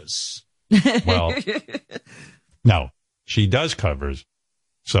 Analingus. Well, no, she does covers.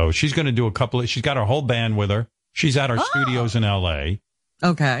 So she's going to do a couple of, she's got her whole band with her. She's at our studios in L.A.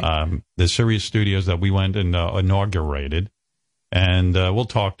 Okay. The Sirius studios that we went and inaugurated. And we'll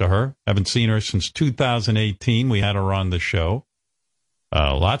talk to her. Haven't seen her since 2018. We had her on the show.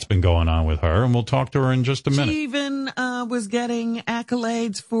 Lots been going on with her, and we'll talk to her in just a minute. She even was getting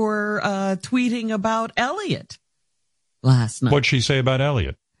accolades for tweeting about Elliot last night. What'd she say about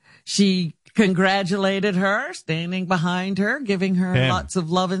Elliot? She congratulated her, standing behind her, giving her lots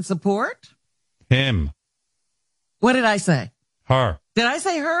of love and support. Him. What did I say? Her. Did I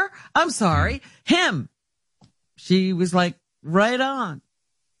say her? I'm sorry. Him. She was like, right on.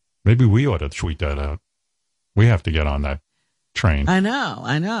 Maybe we ought to tweet that out. We have to get on that train. I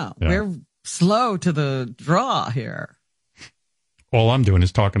know. Yeah. We're slow to the draw here. All I'm doing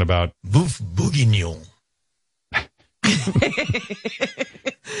is talking about Bouf Bourguignon.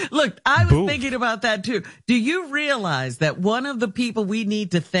 Look, I was thinking about that too. Do you realize that one of the people we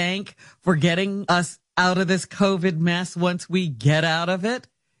need to thank for getting us out of this COVID mess once we get out of it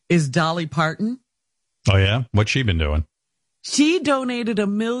is Dolly Parton? Oh, yeah? What's she been doing? She donated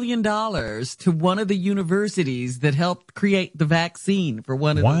 $1 million to one of the universities that helped create the vaccine for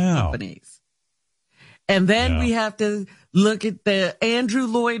one of those companies. And then we have to look at the Andrew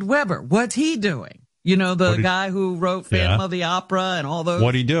Lloyd Webber. What's he doing? You know, the guy who wrote Phantom of the Opera and all those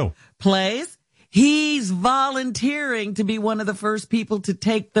What'd he do? plays. He's volunteering to be one of the first people to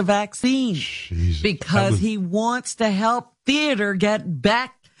take the vaccine because he wants to help theater get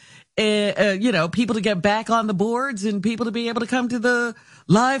back, people to get back on the boards and people to be able to come to the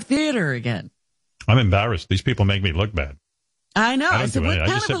live theater again. I'm embarrassed. These people make me look bad. I know. I said, what I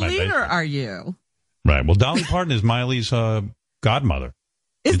kind of a leader are you? Right. Well, Dolly Parton is Miley's godmother.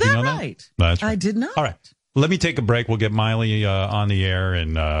 Is Did you that know right? That? That's right. I did not. All right. Let me take a break. We'll get Miley on the air,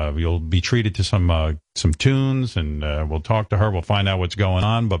 and you'll be treated to some tunes, and we'll talk to her. We'll find out what's going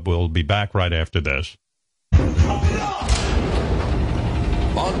on, but we'll be back right after this.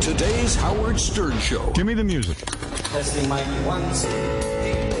 On today's Howard Stern Show. Give me the music. Testing mic once.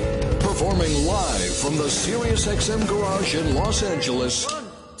 Performing live from the Sirius XM garage in Los Angeles,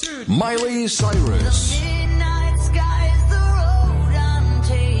 Miley Cyrus.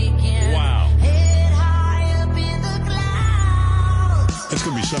 Wow. It's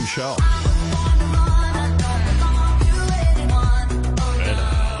going to be some show.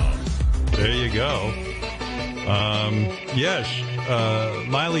 There you go. Yes,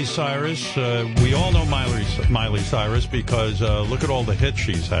 Miley Cyrus. We all know Miley Cyrus because look at all the hits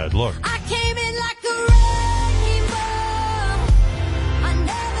she's had. Look. I came in like a wrecking ball. I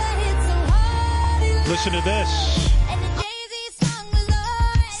never hit so hard in Listen to this. and the Jay-Z song was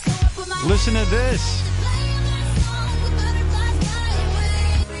alright. So I put my Listen to this.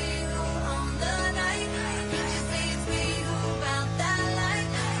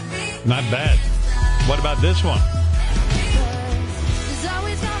 Not bad. What about this one? There's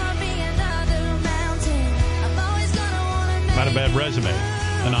always gonna be another mountain. I'm always gonna wanna know. Not a bad resume.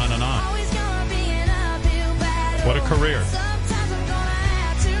 And on and on. Always gonna be an uphill battle. What a career. Sometimes I'm gonna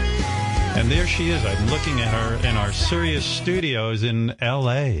have to let And there she is. I'm looking at her in our Sirius studios in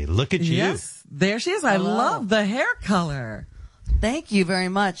L.A. Look at you. Yes, there she is. I love the hair color. Thank you very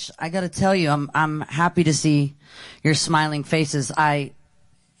much. I got to tell you, I'm happy to see your smiling faces. I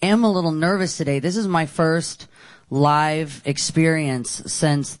am a little nervous today. This is my first live experience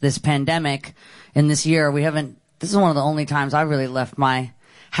since this pandemic in this year. This is one of the only times I've really left my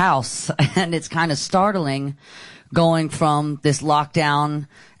house, and it's kind of startling going from this lockdown,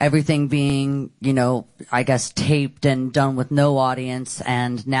 everything being, I guess taped and done with no audience,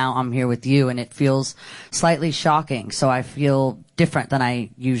 and now I'm here with you, and it feels slightly shocking. So I feel different than I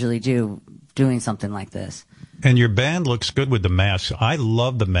usually do doing something like this. And your band looks good with the mask. I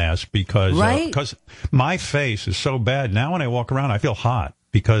love the mask because Right? My face is so bad. Now when I walk around, I feel hot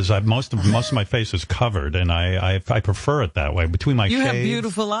because most of my face is covered, and I prefer it that way. Between my You have shades,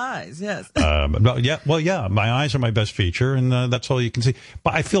 beautiful eyes, yes. yeah. My eyes are my best feature, and that's all you can see.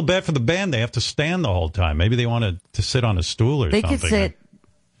 But I feel bad for the band; they have to stand the whole time. Maybe they want to sit on a stool or They something. could sit.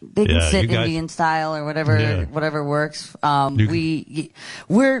 They can sit you guys- Indian style or whatever works.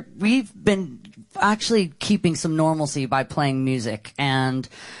 We've been actually keeping some normalcy by playing music, and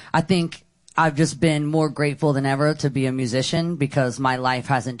I think I've just been more grateful than ever to be a musician because my life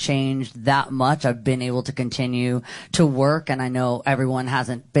hasn't changed that much. I've been able to continue to work, and I know everyone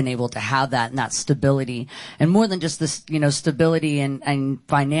hasn't been able to have that and that stability. And more than just this, stability and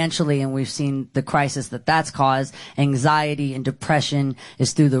financially, and we've seen the crisis that's caused. Anxiety and depression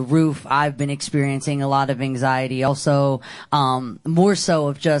is through the roof. I've been experiencing a lot of anxiety also, more so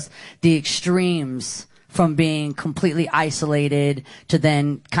of just the extremes from being completely isolated to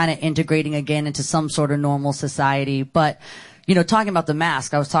then kind of integrating again into some sort of normal society. But, talking about the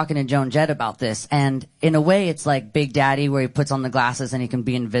mask, I was talking to Joan Jett about this, and in a way it's like Big Daddy where he puts on the glasses and he can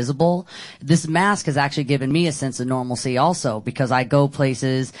be invisible. This mask has actually given me a sense of normalcy also because I go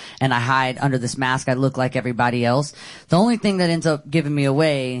places and I hide under this mask. I look like everybody else. The only thing that ends up giving me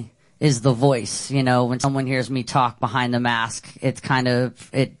away is the voice. When someone hears me talk behind the mask, it's kind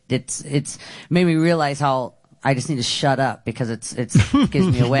of, it's made me realize how I just need to shut up because it gives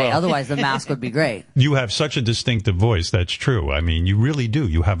me away. Well, otherwise the mask would be great. You have such a distinctive voice. That's true. I mean, you really do.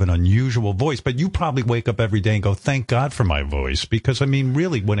 You have an unusual voice, but you probably wake up every day and go, thank God for my voice. Because, I mean,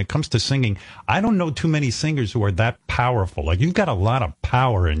 really, when it comes to singing, I don't know too many singers who are that powerful. Like, you've got a lot of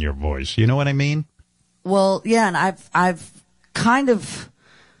power in your voice. You know what I mean? Well, yeah, and I've kind of,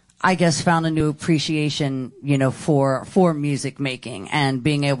 I guess, found a new appreciation, for music making and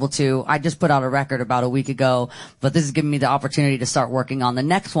being able to, I just put out a record about a week ago, but this has given me the opportunity to start working on the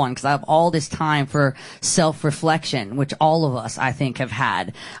next one because I have all this time for self-reflection, which all of us, I think, have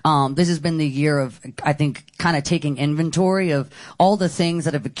had. This has been the year of, I think, kind of taking inventory of all the things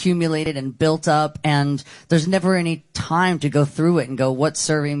that have accumulated and built up, and there's never any time to go through it and go, what's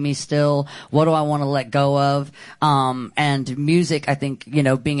serving me still? What do I want to let go of? And music, I think,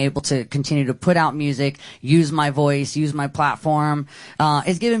 being able to continue to put out music, use my voice, use my platform,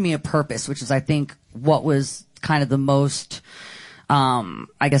 it's given me a purpose, which is, I think, what was kind of the most,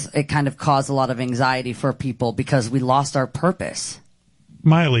 I guess it kind of caused a lot of anxiety for people because we lost our purpose.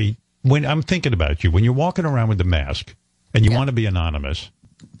 Miley, when I'm thinking about you, when you're walking around with the mask and you want to be anonymous,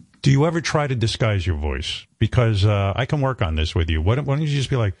 do you ever try to disguise your voice? Because I can work on this with you. Why don't you just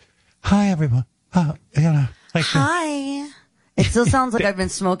be like, hi, everyone. Hi. It still sounds like I've been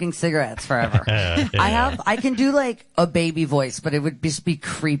smoking cigarettes forever. I can do like a baby voice, but it would just be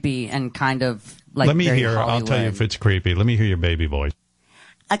creepy and kind of like Let me very hear. Hollywood. I'll tell you if it's creepy. Let me hear your baby voice.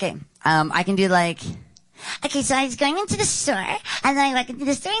 Okay. I can do like, okay, so I was going into the store, and then I went into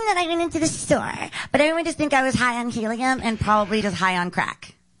the store, and then I went into the store. But everyone just think I was high on helium and probably just high on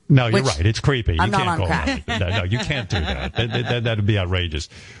crack. No, you're right. It's creepy. I'm You not can't on go crack. No, you can't do that. That'd be outrageous.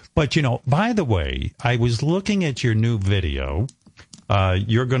 But, by the way, I was looking at your new video.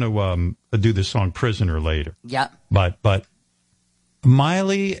 You're going to do the song Prisoner later. Yep. But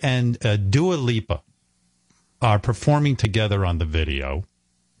Miley and Dua Lipa are performing together on the video.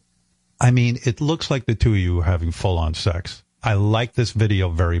 I mean, it looks like the two of you are having full-on sex. I like this video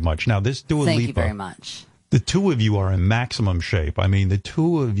very much. Now, this Dua Lipa. Thank you very much. The two of you are in maximum shape. I mean, the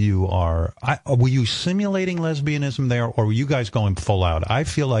two of you are... were you simulating lesbianism there, or were you guys going full out? I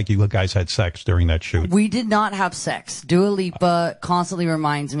feel like you guys had sex during that shoot. We did not have sex. Dua Lipa constantly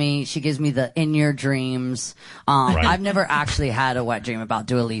reminds me, she gives me the in your dreams. Right. I've never actually had a wet dream about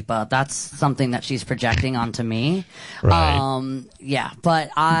Dua Lipa. That's something that she's projecting onto me. Right. Yeah, but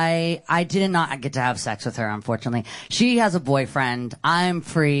I did not get to have sex with her, unfortunately. She has a boyfriend. I'm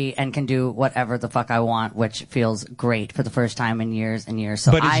free and can do whatever the fuck I want, which feels great for the first time in years and years.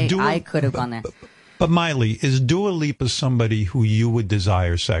 So But is I could have gone there. But Miley, is Dua Lipa somebody who you would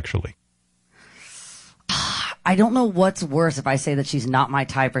desire sexually? I don't know what's worse if I say that she's not my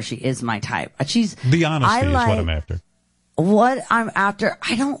type or she is my type. The honesty is what I'm after. What I'm after,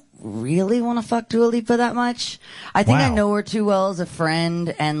 I don't really want to fuck Dua Lipa that much. I think I know her too well as a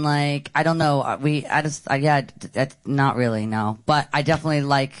friend, and like, I don't know. Not really, no. But I definitely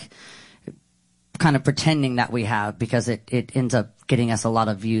like kind of pretending that we have, because it ends up getting us a lot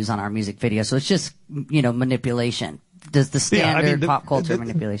of views on our music video. So it's just, manipulation. Does the standard pop culture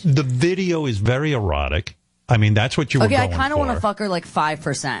manipulation. The video is very erotic. I mean, that's what you were going for. Okay, I kind of want to fuck her like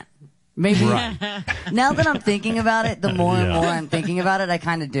 5%. Maybe. Right. Now that I'm thinking about it, the more and more I'm thinking about it, I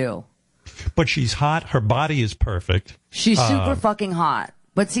kind of do. But she's hot. Her body is perfect. She's super fucking hot.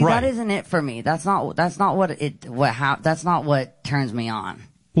 But see, that isn't it for me. That's not what turns me on.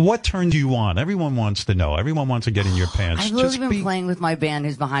 What turns you on? Everyone wants to know. Everyone wants to get in your pants. I've literally been playing with my band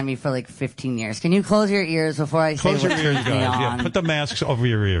who's behind me for like 15 years. Can you close your ears before I say what turns me on? Yeah, put the masks over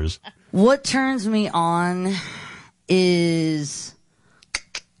your ears. What turns me on is,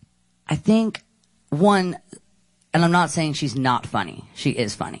 I think, one, and I'm not saying she's not funny. She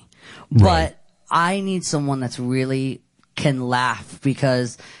is funny. Right. But I need someone that's really can laugh,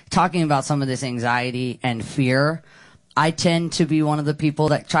 because talking about some of this anxiety and fear, I tend to be one of the people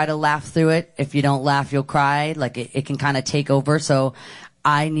that try to laugh through it. If you don't laugh, you'll cry. Like, it can kind of take over. So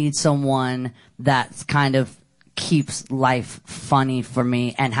I need someone that's kind of keeps life funny for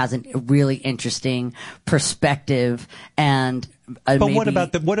me and has a really interesting perspective. And but what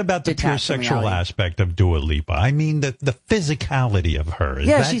about the pure sexual aspect of Dua Lipa? I mean, the physicality of her.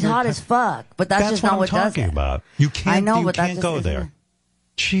 She's hot as fuck, but that's just not what does it. I'm talking about. You can't. I know, but can't go there.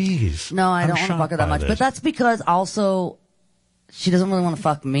 Jeez. No, I don't want to fuck her that much. But that's because also she doesn't really want to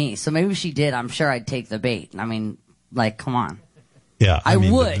fuck me. So maybe if she did, I'm sure I'd take the bait. I mean, like, come on. Yeah, I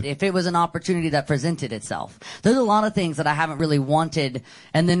would if it was an opportunity that presented itself. There's a lot of things that I haven't really wanted,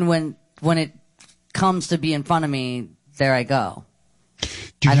 and then when it comes to be in front of me, there I go.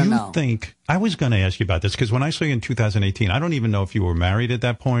 Do you think, I was going to ask you about this, because when I saw you in 2018, I don't even know if you were married at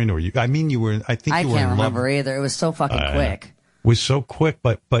that point, or you were, I think you were in love. I can't remember either. It was so fucking quick. It was so quick,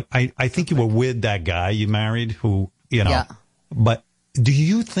 but I think you were with that guy you married who, Yeah. But do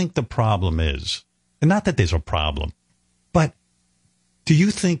you think the problem is, and not that there's a problem, but do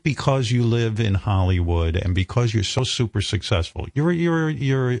you think because you live in Hollywood and because you're so super successful, you're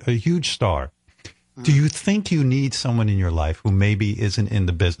a huge star, do you think you need someone in your life who maybe isn't in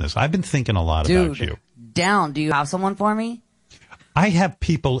the business? I've been thinking a lot about you. Do you have someone for me? I have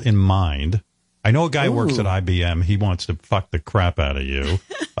people in mind. I know a guy who works at IBM. He wants to fuck the crap out of you.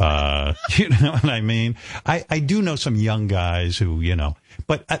 You know what I mean? I do know some young guys who,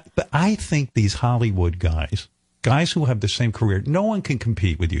 but I think these Hollywood guys who have the same career, no one can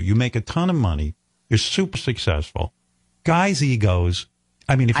compete with you. You make a ton of money. You're super successful. Guys' egos.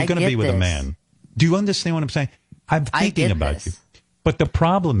 I mean, if you're going to be with a man, do you understand what I'm saying? I'm thinking about you. But the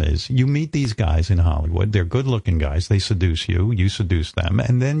problem is, you meet these guys in Hollywood. They're good-looking guys. They seduce you. You seduce them.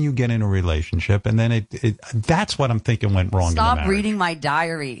 And then you get in a relationship. And then that's what I'm thinking went wrong in the marriage. Stop reading my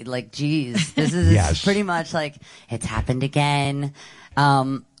diary. Like, geez. This is pretty much like, it's happened again.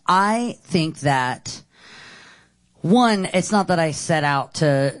 I think that, one, it's not that I set out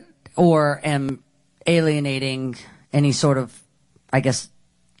to or am alienating any sort of, I guess,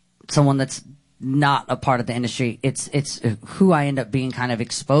 someone that's not a part of the industry. It's who I end up being kind of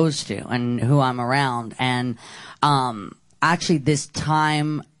exposed to and who I'm around. And actually this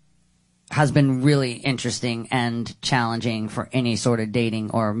time has been really interesting and challenging for any sort of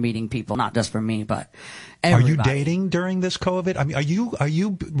dating or meeting people, not just for me, but everybody. Are you dating during this COVID? I mean, are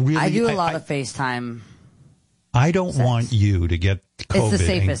you really? I do a lot of FaceTime. I don't want you to get COVID. It's the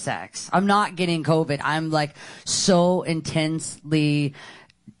safest sex. I'm not getting COVID. I'm like so intensely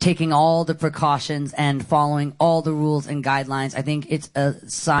taking all the precautions and following all the rules and guidelines. I think it's a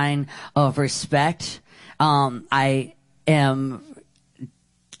sign of respect. I am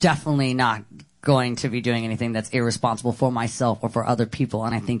definitely not going to be doing anything that's irresponsible for myself or for other people.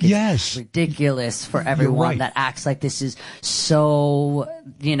 And I think it's ridiculous for everyone that acts like this is so,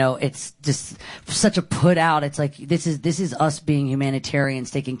 it's just such a put out. It's like, this is us being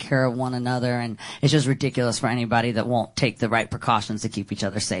humanitarians taking care of one another. And it's just ridiculous for anybody that won't take the right precautions to keep each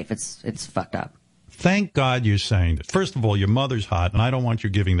other safe. It's fucked up. Thank God you're saying that. First of all, your mother's hot, and I don't want you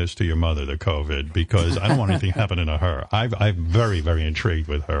giving this to your mother, the COVID, because I don't want anything happening to her. I'm very, very intrigued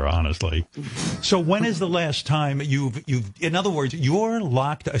with her, honestly. So when is the last time you've in other words, you're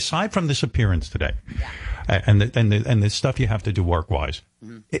locked, aside from this appearance today, and the stuff you have to do work-wise,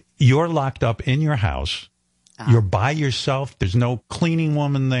 you're locked up in your house, You're by yourself. There's no cleaning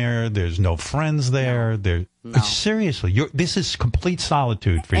woman there. There's no friends there. No. Seriously, this is complete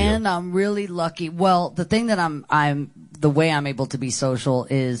solitude for you. And I'm really lucky. Well, the thing that the way I'm able to be social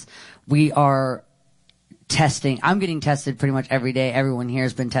is we are testing. I'm getting tested pretty much every day. Everyone here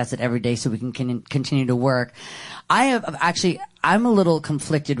has been tested every day so we can continue to work. I'm a little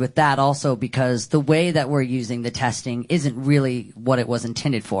conflicted with that also because the way that we're using the testing isn't really what it was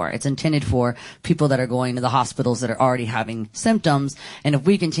intended for. It's intended for people that are going to the hospitals that are already having symptoms. And if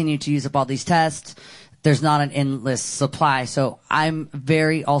we continue to use up all these tests, there's not an endless supply. So I'm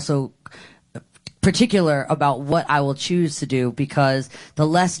very also particular about what I will choose to do because the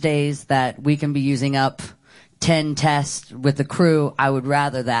less days that we can be using up 10 tests with the crew, I would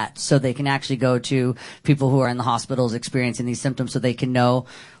rather that so they can actually go to people who are in the hospitals experiencing these symptoms so they can know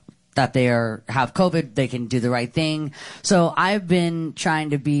that they have COVID, they can do the right thing. So I've been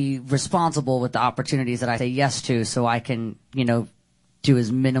trying to be responsible with the opportunities that I say yes to so I can, do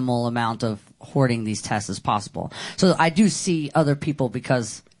as minimal amount of hoarding these tests as possible. So I do see other people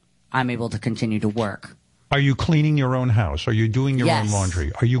because I'm able to continue to work. Are you cleaning your own house? Are you doing your own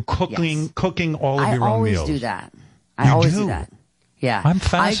laundry? Are you cooking all of your own meals? I always do that. I always do that. Yeah. I'm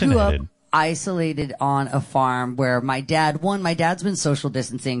fascinated. I grew up isolated on a farm where my dad's been social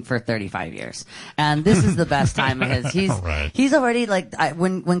distancing for 35 years. And this is the best time of his. He's already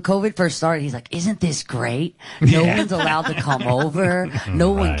when COVID first started, he's like, isn't this great? No one's allowed to come over.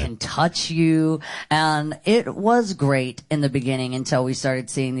 No one can touch you. And it was great in the beginning until we started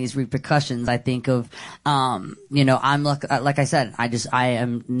seeing these repercussions. I think of, I'm like I said, I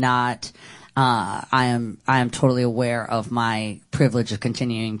am not, I am totally aware of my privilege of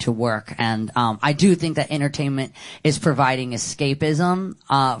continuing to work. And, I do think that entertainment is providing escapism,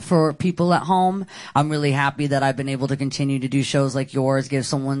 for people at home. I'm really happy that I've been able to continue to do shows like yours, give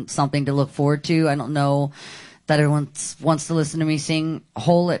someone something to look forward to. I don't know that everyone wants to listen to me sing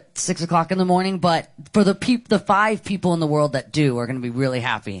whole at 6 o'clock in the morning, but for the 5 people in the world that do are going to be really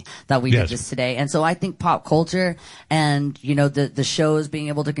happy that we did this today. And so I think pop culture and, the shows being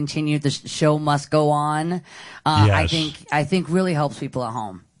able to continue, the show must go on. I think really helps people at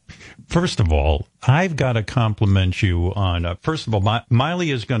home. First of all, I've got to compliment you on, first of all,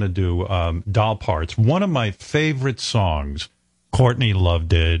 Miley is going to do, Doll Parts. One of my favorite songs, Courtney Love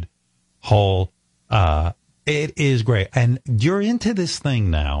did, whole, it is great. And you're into this thing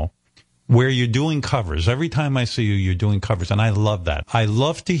now where you're doing covers. Every time I see you, you're doing covers. And I love that. I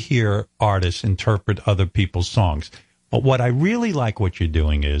love to hear artists interpret other people's songs. But what I really like what you're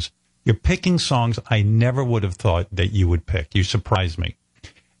doing is you're picking songs I never would have thought that you would pick. You surprise me.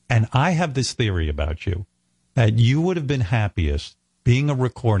 And I have this theory about you that you would have been happiest being a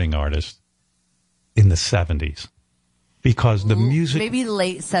recording artist in the 70s because the music... Maybe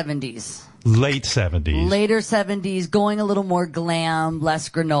late 70s. Late 70s. Later 70s, going a little more glam, less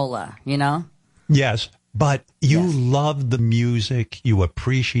granola, Yes, but you love the music. You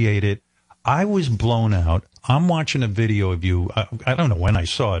appreciate it. I was blown out. I'm watching a video of you. I don't know when I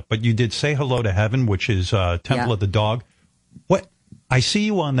saw it, but you did Say Hello to Heaven, which is Temple of the Dog. What? I see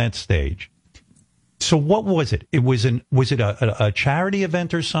you on that stage. So what was it? Was it a charity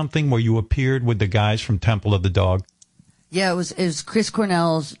event or something where you appeared with the guys from Temple of the Dog? Yeah, it was Chris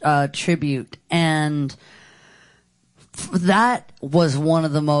Cornell's tribute, and that was one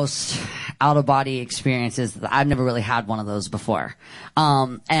of the most out-of-body experiences. I've never really had one of those before.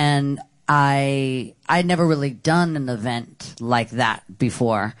 And I'd never really done an event like that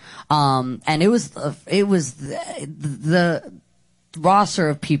before. And it was the roster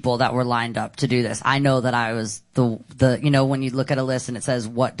of people that were lined up to do this. I know that I was the when you look at a list and it says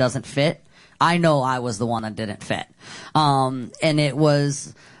what doesn't fit, I know I was the one that didn't fit. And it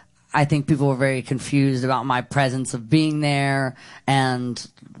was, I think people were very confused about my presence of being there, and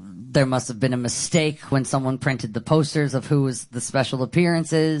there must have been a mistake when someone printed the posters of who was the special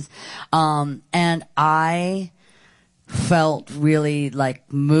appearances. And I felt really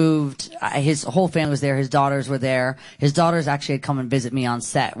moved. His whole family was there. His daughters were there. His daughters actually had come and visit me on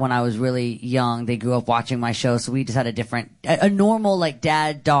set when I was really young. They grew up watching my show. So we just had a normal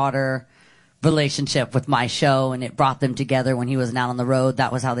dad-daughter relationship with my show, and it brought them together when he wasn't out on the road.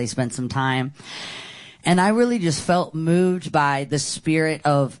 That was how they spent some time. And I really just felt moved by the spirit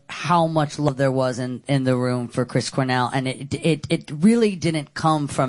of how much love there was in the room for Chris Cornell. And it really didn't come from